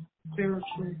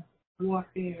Spiritual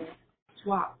Warfare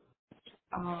SWAP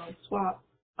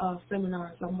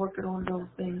seminars. I'm working on those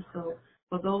things. So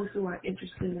for those who are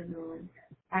interested in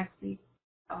actually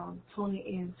tuning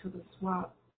in to the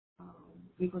SWAP,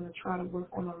 we're going to try to work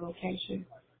on a location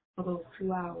for those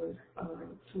 2 hours.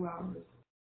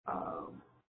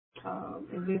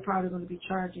 And we're probably going to be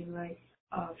charging like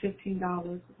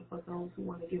 $15 for those who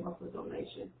want to give us a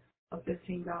donation of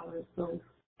 $15. So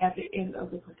at the end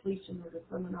of the completion of the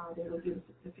seminar, they will get a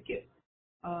certificate,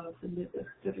 submit the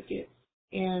certificate,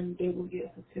 and they will get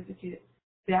a certificate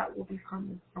that will be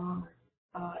coming from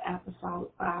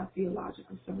Apostolic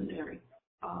Theological Seminary.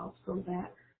 so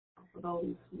that for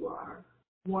those who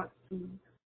want to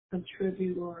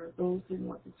contribute or those who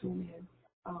want to tune in,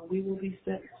 we will be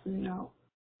sending out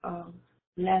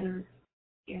letters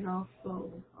and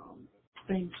also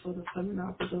things for the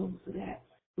seminar for those that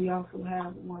we also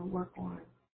want to work on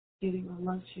getting a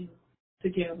luncheon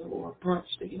together or a brunch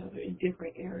together in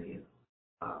different areas.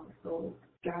 So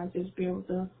guys, just bear with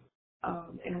us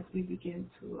as we begin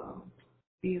to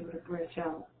be able to branch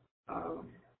out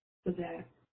for that.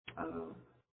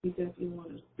 We definitely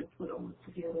want to put on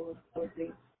together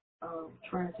something,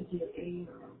 trying to get a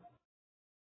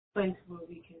place where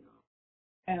we can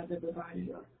have everybody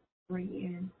bring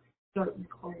in certain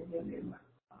clothing and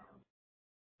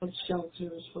for the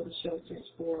shelters for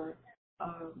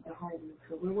the homeless.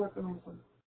 So we're working on some.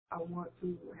 I want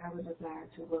to have a desire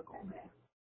to work on that.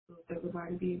 So if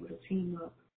everybody be able to team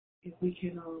up, if we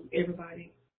can,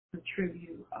 everybody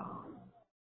contribute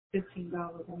 $15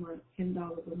 a month,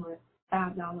 $10 a month,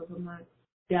 $5 a month.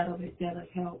 That'll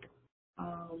help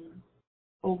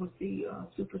oversee,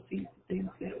 supersede the things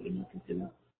that we need to do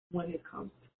when it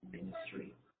comes to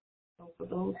ministry. So for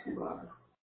those who are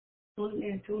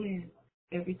tune in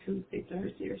every Tuesday,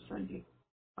 Thursday, or Sunday.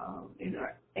 In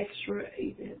our extra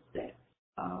events that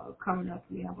coming up,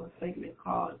 we have a segment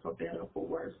called For Better or For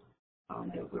Worse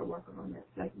that we're working on that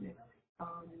segment.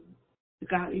 The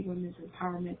Godly Women's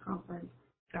Empowerment Conference,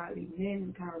 Godly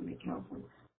Men Empowerment Conference,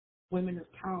 Women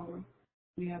of Power.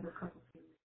 We have a couple of things.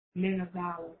 Men of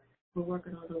Valor. We're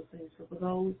working on those things. So for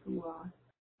those who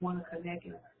want to connect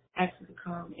and actually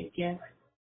come and guest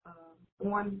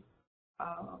on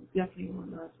definitely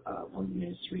on us, on the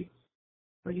ministry,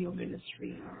 radio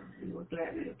ministry, we will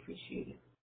gladly appreciate it.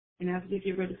 And as we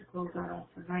get ready to close out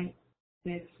tonight,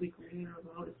 may the sweet communion of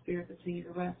the Holy Spirit continue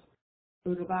to rest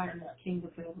through the body and the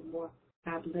kingdom forevermore.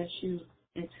 God bless you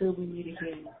until we meet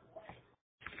again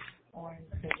on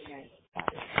Sunday night.